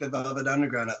like the Velvet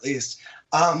Underground at least,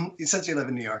 since you live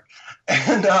in New York.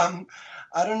 And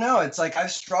I don't know, it's like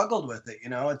I've struggled with it, you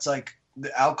know. It's like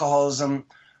the alcoholism,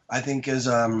 I think, is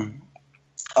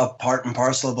a part and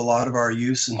parcel of a lot of our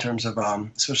use in terms of,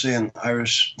 especially in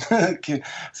Irish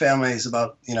families,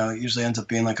 about, you know, it usually ends up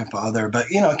being like a father, but,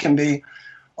 you know, it can be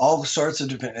all sorts of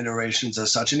different iterations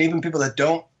as such. And even people that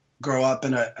don't grow up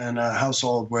in a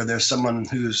household where there's someone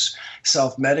who's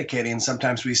self-medicating,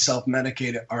 sometimes we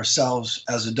self-medicate ourselves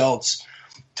as adults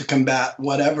to combat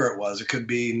whatever it was. It could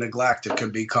be neglect. It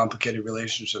could be complicated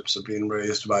relationships of being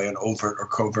raised by an overt or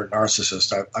covert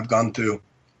narcissist. I've gone through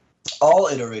all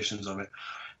iterations of it.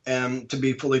 And to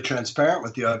be fully transparent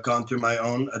with you, I've gone through my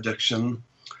own addiction,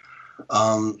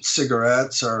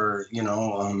 cigarettes, or, you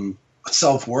know,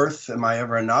 self-worth. Am I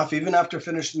ever enough? Even after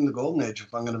finishing the Golden Age,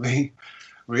 if I'm going to be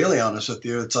really honest with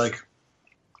you, it's like,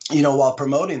 you know, while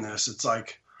promoting this, it's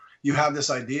like you have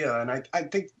this idea. And I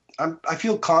think I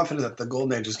feel confident that the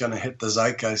Golden Age is going to hit the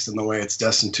zeitgeist in the way it's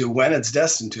destined to, when it's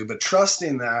destined to, but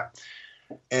trusting that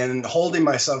and holding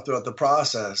myself throughout the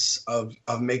process of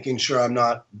making sure I'm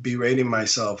not berating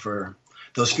myself for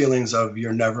those feelings of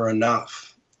you're never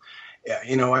enough. Yeah,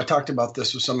 you know, I talked about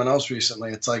this with someone else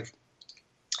recently. It's like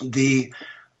the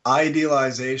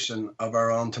idealization of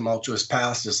our own tumultuous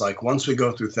past is like, once we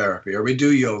go through therapy or we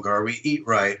do yoga or we eat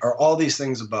right or all these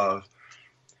things above,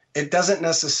 it doesn't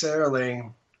necessarily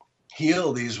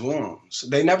heal these wounds.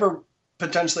 They never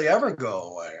potentially ever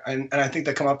go away. And I think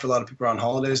they come up for a lot of people on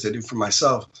holidays. They do for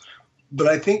myself. But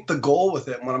I think the goal with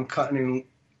it, when I'm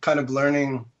kind of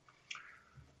learning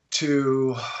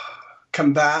to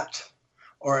combat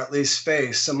or at least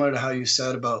face, similar to how you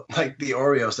said about like the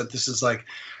Oreos, that this is like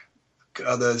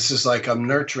I'm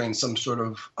nurturing some sort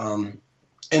of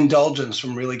indulgence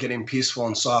from really getting peaceful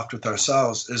and soft with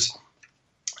ourselves, is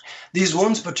these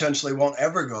wounds potentially won't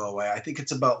ever go away. I think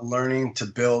it's about learning to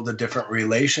build a different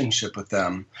relationship with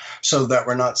them so that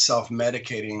we're not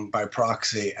self-medicating by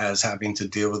proxy as having to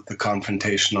deal with the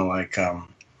confrontational like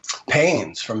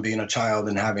pains from being a child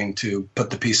and having to put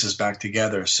the pieces back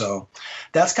together. So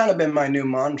that's kind of been my new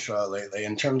mantra lately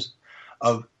in terms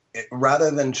of,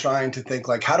 rather than trying to think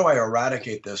like, how do I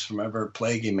eradicate this from ever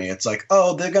plaguing me? It's like,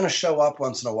 oh, they're going to show up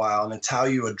once in a while, and it's how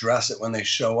you address it when they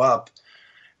show up,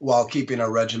 while keeping a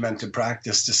regimented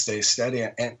practice to stay steady.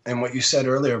 And what you said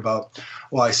earlier about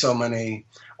why so many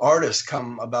artists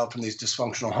come about from these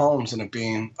dysfunctional homes and it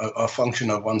being a function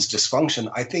of one's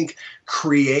dysfunction, I think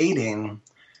creating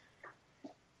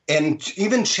And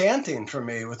even chanting for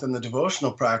me within the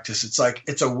devotional practice, it's like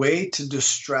it's a way to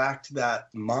distract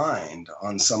that mind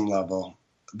on some level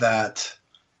that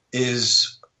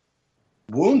is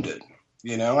wounded.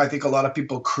 You know, I think a lot of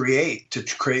people create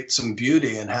some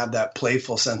beauty and have that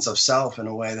playful sense of self in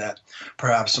a way that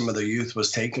perhaps some of their youth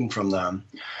was taken from them.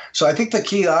 So I think the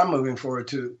key I'm moving forward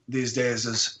to these days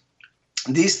is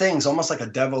these things, almost like a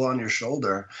devil on your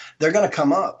shoulder, they're going to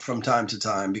come up from time to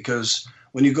time, because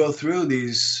when you go through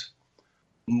these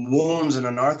wounds and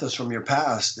anarthas from your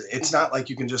past, it's not like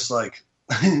you can just like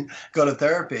go to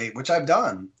therapy, which I've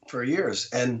done for years.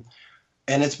 And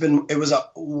it was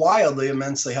wildly,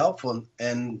 immensely helpful.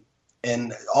 And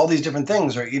all these different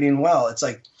things are eating well. It's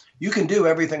like you can do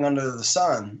everything under the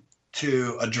sun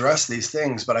to address these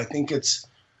things, but I think it's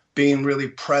being really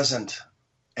present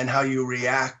and how you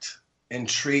react and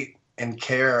treat and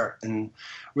care and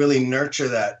really nurture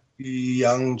that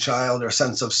young child or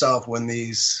sense of self when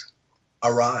these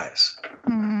arise.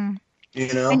 Mm.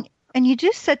 You know? And you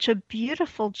do such a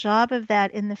beautiful job of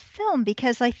that in the film,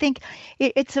 because I think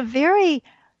it's a very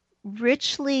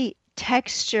richly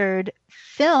textured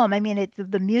film. I mean,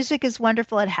 the music is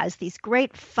wonderful. It has these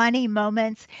great funny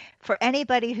moments. For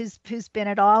anybody who's been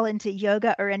at all into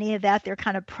yoga or any of that, they're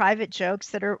kind of private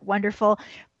jokes that are wonderful.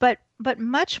 But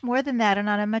much more than that, and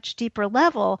on a much deeper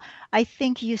level, I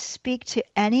think you speak to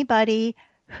anybody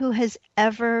who has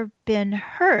ever been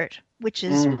hurt, which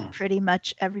is pretty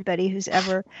much everybody who's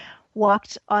ever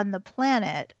walked on the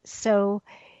planet. So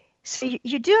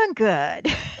you're doing good.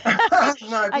 No,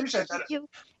 I appreciate that.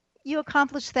 You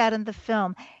accomplished that in the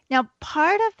film. Now,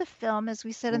 part of the film, as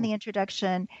we said in the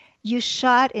introduction, you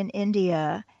shot in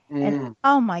India. And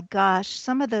oh my gosh,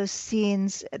 some of those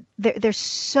scenes, they're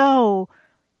so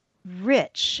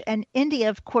rich. And India,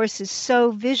 of course, is so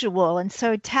visual and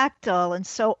so tactile and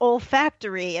so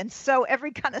olfactory and so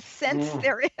every kind of sense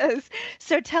there is.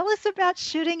 So tell us about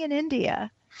shooting in India.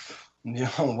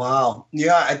 Yeah, wow.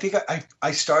 Yeah, I think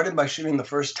I started by shooting the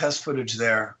first test footage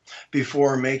there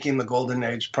before making the Golden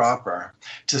Age proper,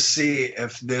 to see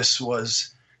if this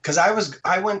was, because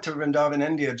I went to Vrindavan,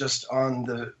 India, just on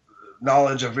the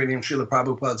knowledge of reading Srila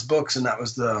Prabhupada's books, and that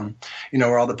was the,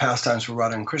 where all the pastimes for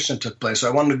Radha and Krishna took place. So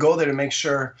I wanted to go there to make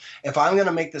sure, if I'm going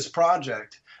to make this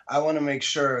project, I want to make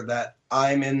sure that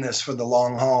I'm in this for the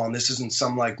long haul, and this isn't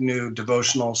some like new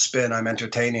devotional spin I'm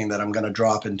entertaining that I'm going to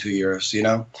drop in 2 years,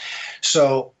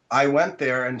 So I went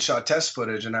there and shot test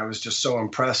footage, and I was just so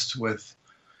impressed with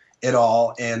it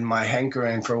all and my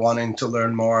hankering for wanting to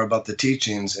learn more about the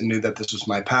teachings, and knew that this was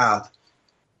my path.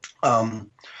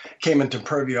 Came into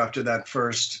purview after that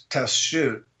first test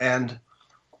shoot. And,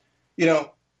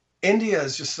 India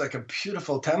is just like a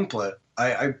beautiful template.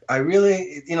 I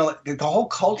really, the whole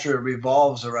culture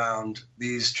revolves around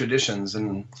these traditions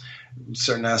and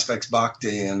certain aspects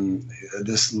bhakti and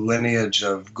this lineage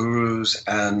of gurus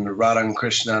and Radha and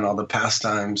Krishna and all the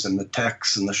pastimes and the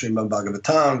texts and the Srimad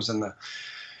Bhagavatams and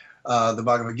the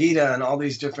Bhagavad Gita and all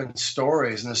these different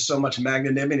stories. And there's so much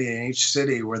magnanimity in each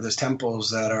city where there's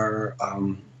temples that are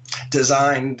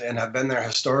designed and have been there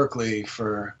historically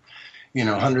for,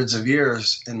 hundreds of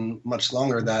years and much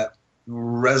longer, that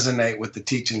resonate with the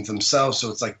teachings themselves.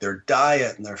 So it's like their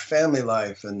diet and their family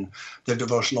life and their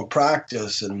devotional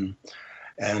practice and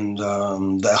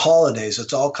the holidays.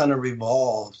 It's all kind of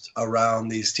revolved around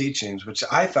these teachings, which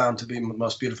I found to be the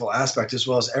most beautiful aspect, as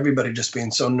well as everybody just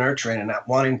being so nurturing and not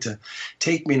wanting to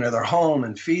take me into their home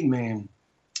and feed me. And,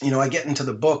 I get into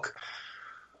the book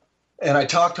and I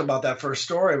talked about that first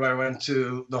story where I went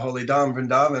to the Holy Dham,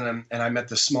 Vrindavan, and I met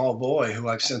this small boy who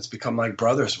I've since become like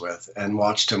brothers with, and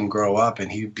watched him grow up,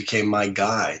 and he became my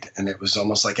guide. And it was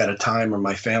almost like at a time where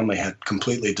my family had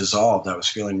completely dissolved. I was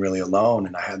feeling really alone,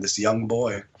 and I had this young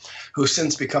boy who's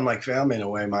since become like family in a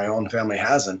way my own family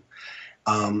hasn't.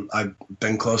 I've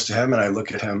been close to him, and I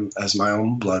look at him as my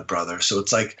own blood brother. So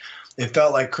it's like, it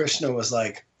felt like Krishna was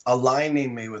like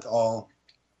aligning me with all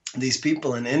these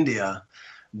people in India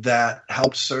that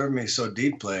helped serve me so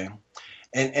deeply.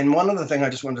 And one other thing I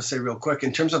just wanted to say real quick,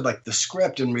 in terms of like the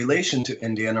script in relation to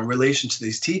India and in relation to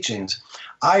these teachings,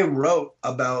 I wrote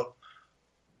about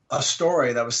a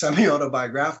story that was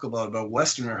semi-autobiographical about a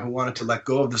Westerner who wanted to let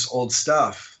go of this old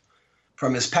stuff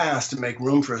from his past to make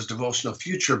room for his devotional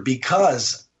future,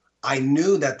 because I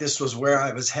knew that this was where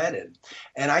I was headed.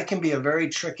 And I can be a very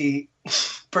tricky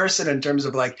person in terms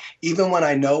of like, even when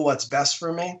I know what's best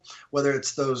for me, whether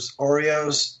it's those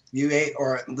Oreos you ate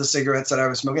or the cigarettes that I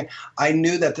was smoking, I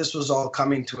knew that this was all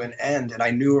coming to an end, and I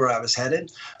knew where I was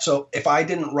headed. So if I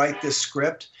didn't write this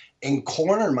script and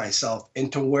corner myself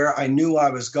into where I knew I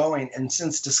was going. And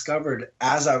since discovered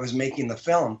as I was making the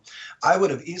film, I would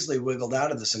have easily wiggled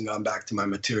out of this and gone back to my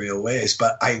material ways.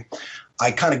 But I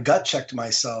kind of gut checked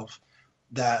myself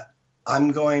that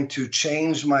I'm going to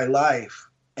change my life,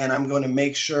 and I'm going to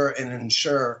make sure and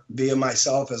ensure via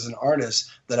myself as an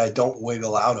artist that I don't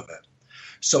wiggle out of it.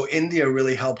 So India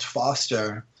really helped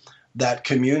foster that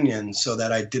communion so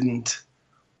that I didn't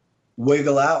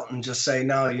wiggle out and just say,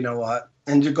 no, you know what,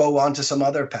 and to go on to some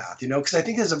other path, because I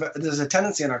think there's a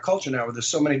tendency in our culture now where there's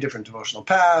so many different devotional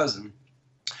paths and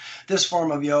this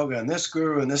form of yoga and this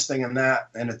guru and this thing and that.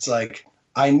 And it's like,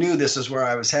 I knew this is where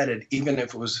I was headed, even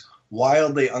if it was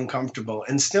wildly uncomfortable,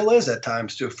 and still is at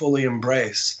times, to fully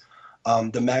embrace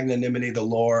the magnanimity, the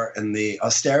lore, and the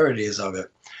austerities of it.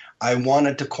 I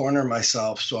wanted to corner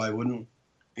myself so I wouldn't,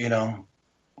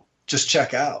 just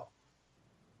check out.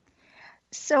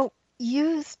 So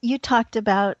you talked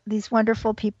about these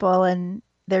wonderful people and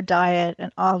their diet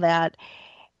and all that,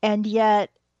 and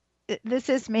yet this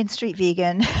is Main Street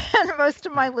Vegan, and most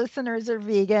of my listeners are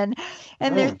vegan,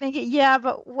 and they're thinking, yeah,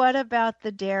 but what about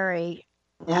the dairy?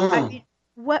 I mean,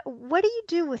 what do you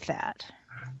do with that?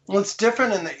 Well, it's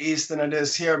different in the East than it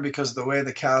is here because the way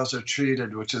the cows are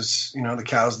treated, which is, the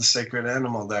cow's the sacred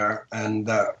animal there, and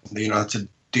it's a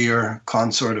dear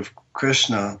consort of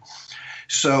Krishna.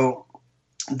 So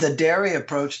the dairy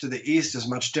approach to the East is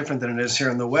much different than it is here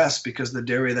in the West, because the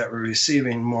dairy that we're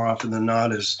receiving more often than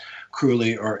not is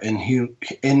cruelly or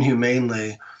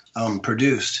inhumanely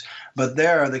produced. But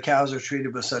there, the cows are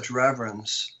treated with such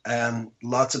reverence, and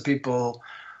lots of people,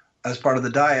 as part of the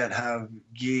diet, have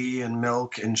ghee and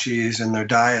milk and cheese in their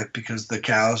diet because the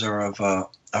cows are of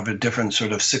a different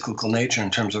sort of cyclical nature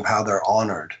in terms of how they're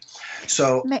honored.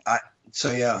 So,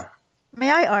 yeah.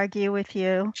 May I argue with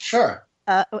you? Sure.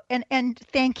 And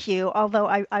thank you, although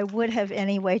I would have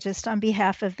anyway, just on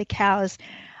behalf of the cows.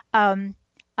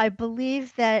 I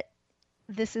believe that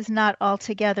this is not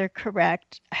altogether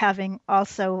correct, having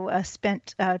also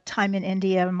spent time in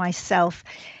India myself.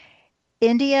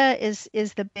 India is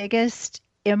the biggest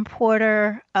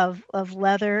importer of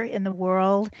leather in the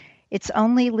world. It's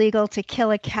only legal to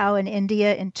kill a cow in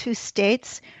India in 2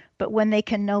 states, but when they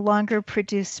can no longer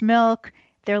produce milk,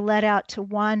 they're let out to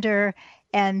wander,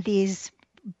 and these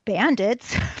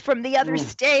bandits from the other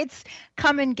states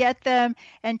come and get them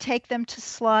and take them to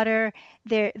slaughter.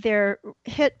 They're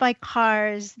hit by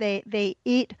cars. They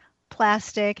eat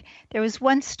plastic. There was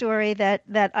one story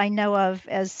that I know of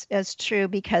as true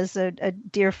because a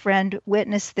dear friend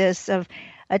witnessed this, of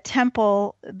a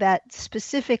temple that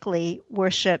specifically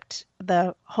worshipped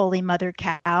the Holy Mother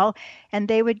Cow, and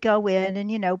they would go in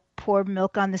and pour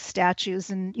milk on the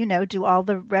statues and do all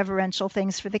the reverential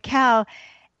things for the cow.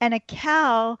 And a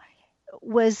cow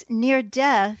was near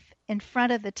death in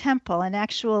front of the temple, an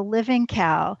actual living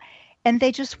cow, and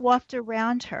they just walked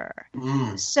around her.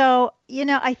 So,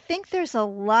 I think there's a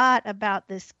lot about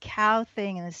this cow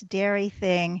thing and this dairy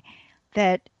thing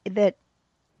that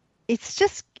it's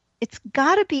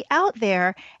got to be out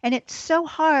there, and it's so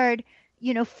hard,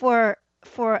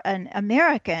 for an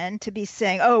American to be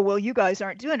saying, oh, well, you guys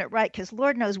aren't doing it right, because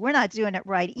Lord knows we're not doing it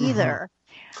right either.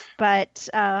 But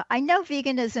I know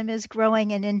veganism is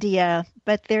growing in India,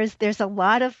 but there's a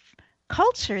lot of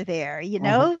culture there,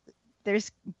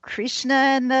 There's Krishna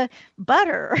and the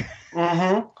butter.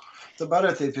 The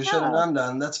butter thief,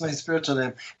 Yashodananda, that's my spiritual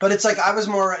name. But it's like I was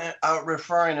more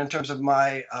referring in terms of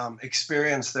my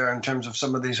experience there, in terms of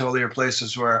some of these holier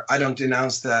places where I don't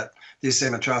denounce that these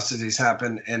same atrocities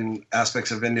happen in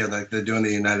aspects of India like they do in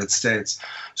the United States.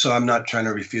 So I'm not trying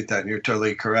to refute that, and you're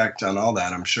totally correct on all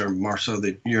that. I'm sure more so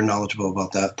that you're knowledgeable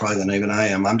about that probably than even I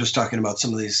am. I'm just talking about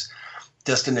some of these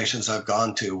destinations I've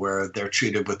gone to where they're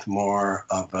treated with more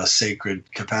of a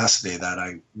sacred capacity, that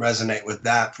I resonate with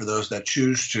that for those that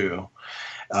choose to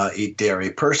eat dairy.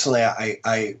 Personally,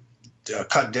 I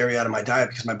cut dairy out of my diet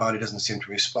because my body doesn't seem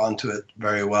to respond to it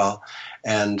very well.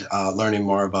 And learning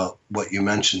more about what you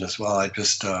mentioned as well,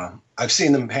 I've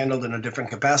seen them handled in a different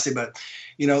capacity. But,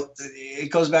 it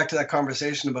goes back to that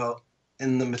conversation about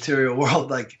in the material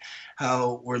world, like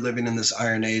how we're living in this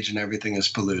iron age and everything is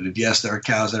polluted. Yes, there are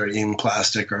cows that are eating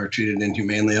plastic or are treated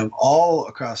inhumanely all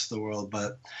across the world,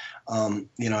 but I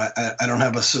don't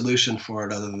have a solution for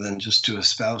it other than just to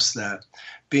espouse that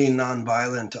being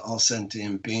nonviolent to all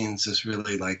sentient beings is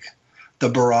really like the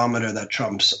barometer that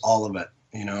trumps all of it,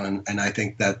 and I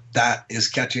think that is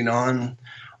catching on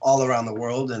all around the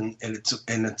world, and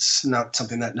it's not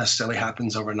something that necessarily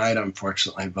happens overnight,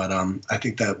 unfortunately. But I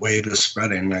think that wave is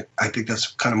spreading. I think that's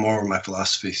kind of more where my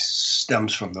philosophy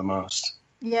stems from the most.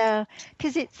 Yeah,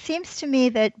 because it seems to me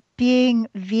that being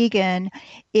vegan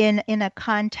in a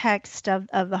context of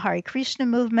the Hare Krishna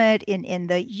movement, in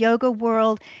the yoga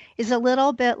world, is a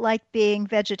little bit like being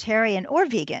vegetarian or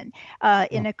vegan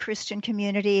in a Christian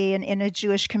community and in a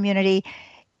Jewish community.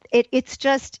 It's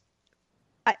just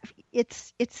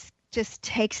it's just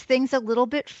takes things a little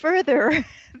bit further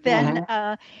than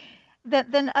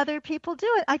than other people do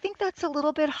it. I think that's a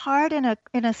little bit hard in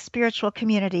a spiritual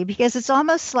community because it's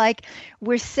almost like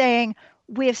we're saying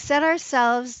we have set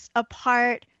ourselves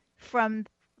apart from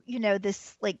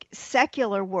this like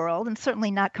secular world, and certainly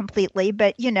not completely,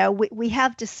 but we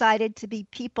have decided to be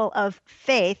people of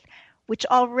faith, which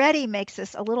already makes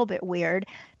us a little bit weird.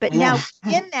 But now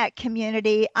in that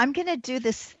community, I'm going to do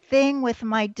this thing with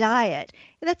my diet.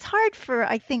 That's hard for,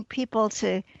 I think, people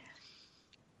to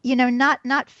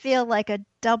not feel like a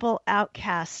double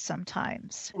outcast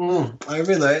sometimes. I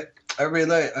relate.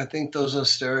 I think those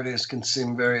austerities can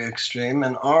seem very extreme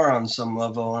and are on some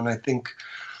level. And I think,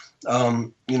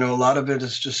 a lot of it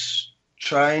is just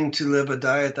trying to live a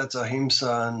diet that's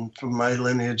ahimsa. And from my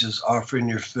lineage is offering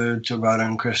your food to Radha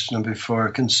and Krishna before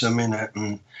consuming it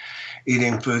and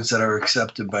eating foods that are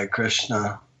accepted by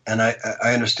Krishna. And I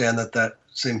understand that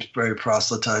seems very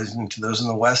proselytizing to those in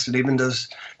the West. It even does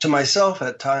to myself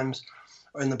at times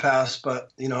or in the past. But,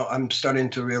 I'm starting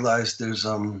to realize there's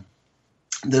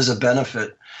a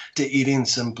benefit to eating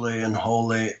simply and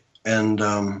wholly and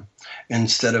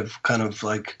instead of kind of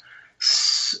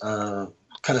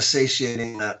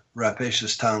satiating that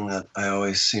rapacious tongue that I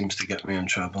always seems to get me in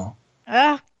trouble.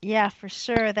 Oh, yeah, for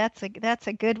sure. That's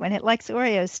a good one. It likes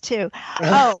Oreos too.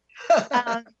 Oh,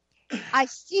 I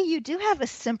see you do have a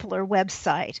simpler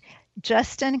website,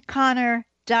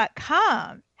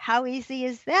 JustinConnor.com. How easy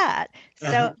is that?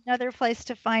 So another place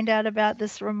to find out about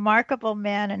this remarkable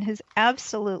man and his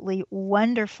absolutely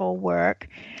wonderful work.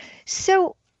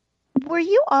 So were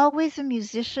you always a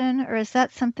musician, or is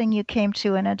that something you came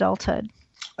to in adulthood?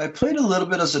 I played a little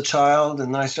bit as a child,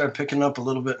 and then I started picking up a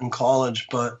little bit in college,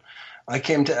 but I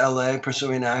came to LA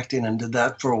pursuing acting and did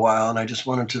that for a while, and I just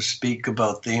wanted to speak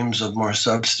about themes of more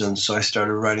substance, so I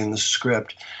started writing the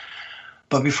script.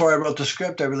 But before I wrote the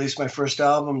script, I released my first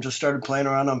album, just started playing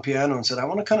around on piano and said, I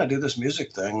want to kind of do this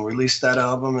music thing, released that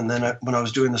album, and then when I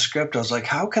was doing the script, I was like,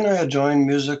 how can I join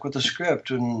music with the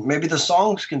script? And maybe the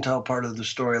songs can tell part of the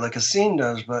story like a scene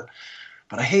does, but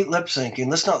I hate lip syncing.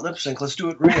 Let's not lip sync. Let's do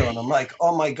it real. And I'm like,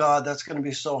 oh my God, that's going to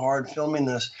be so hard filming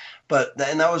this.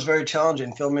 And that was very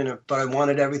challenging filming it, but I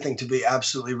wanted everything to be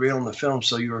absolutely real in the film.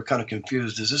 So you were kind of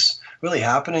confused. Is this really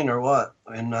happening or what?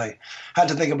 And I had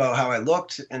to think about how I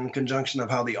looked in conjunction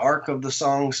of how the arc of the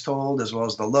songs told, as well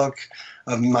as the look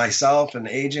of myself and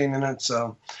aging in it.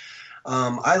 So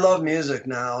I love music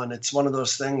now, and it's one of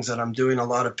those things that I'm doing a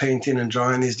lot of painting and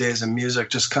drawing these days, and music,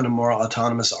 just kind of more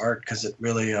autonomous art, because it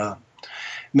really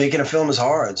making a film is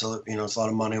hard. So it's a lot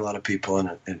of money, a lot of people,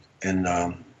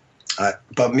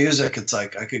 but music, it's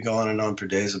like I could go on and on for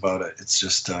days about it. It's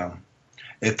just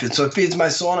it feeds my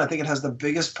soul, and I think it has the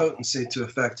biggest potency to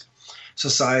affect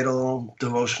societal,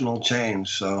 devotional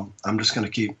change. So I'm just going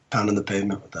to keep pounding the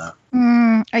pavement with that.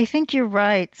 I think you're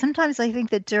right. Sometimes I think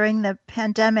that during the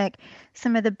pandemic,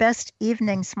 some of the best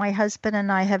evenings my husband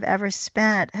and I have ever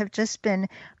spent have just been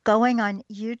going on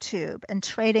YouTube and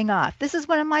trading off. This is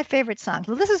one of my favorite songs.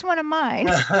 Well, this is one of mine.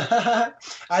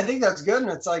 I think that's good.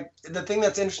 And it's like the thing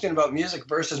that's interesting about music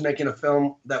versus making a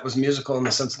film that was musical in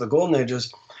the sense of the golden age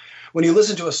is when you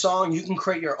listen to a song, you can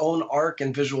create your own arc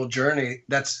and visual journey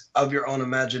that's of your own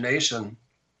imagination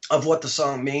of what the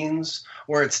song means,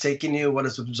 where it's taking you, what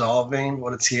it's absolving,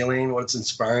 what it's healing, what it's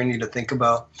inspiring you to think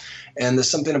about. And there's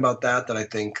something about that I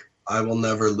think I will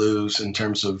never lose in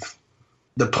terms of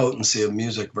the potency of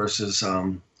music versus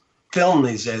film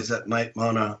these days that might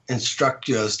want to instruct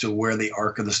you as to where the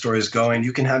arc of the story is going.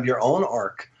 You can have your own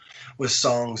arc with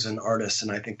songs and artists,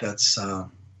 and I think that's,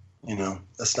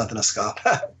 that's nothing to scoff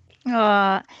at.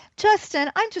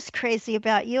 Justin, I'm just crazy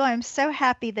about you. I'm so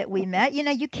happy that we met.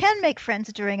 You can make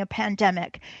friends during a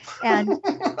pandemic, and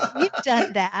you've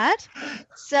done that.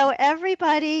 So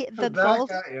everybody, the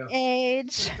golden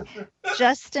age,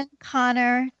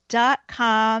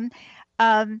 JustinConnor.com.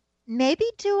 Maybe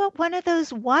do one of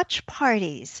those watch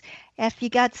parties. If you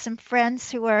got some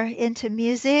friends who are into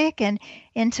music and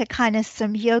into kind of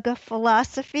some yoga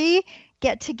philosophy,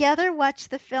 get together, watch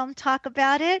the film, talk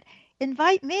about it.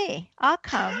 Invite me. I'll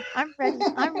come. I'm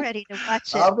ready to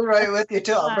watch it. I'll be right with you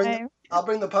too. I'll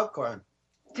bring the popcorn.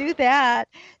 Do that.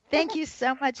 Thank you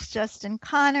so much, Justin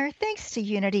Connor. Thanks to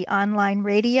Unity Online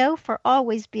Radio for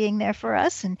always being there for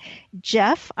us, and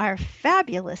Jeff, our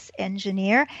fabulous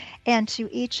engineer, and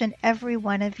to each and every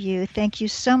one of you, thank you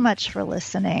so much for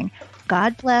listening.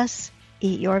 God bless.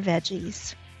 Eat your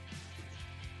veggies.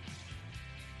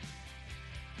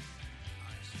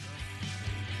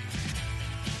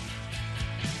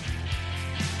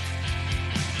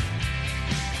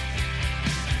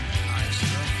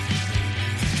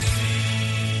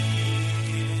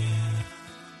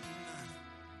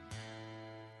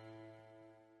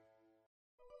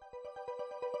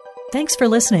 Thanks for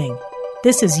listening.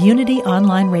 This is Unity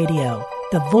Online Radio,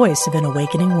 the voice of an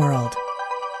awakening world.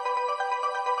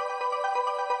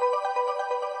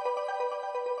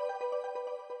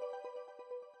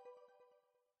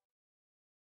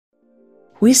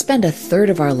 We spend a third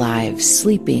of our lives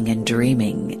sleeping and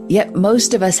dreaming, yet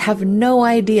most of us have no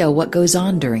idea what goes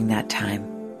on during that time.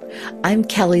 I'm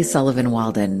Kelly Sullivan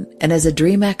Walden, and as a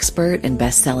dream expert and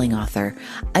best-selling author,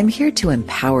 I'm here to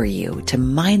empower you to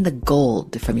mine the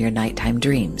gold from your nighttime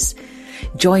dreams.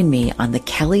 Join me on the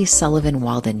Kelly Sullivan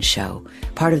Walden Show,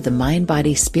 part of the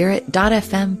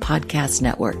MindBodySpirit.fm podcast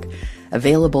network,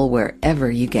 available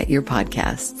wherever you get your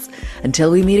podcasts.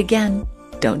 Until we meet again,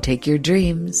 don't take your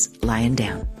dreams lying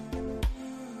down.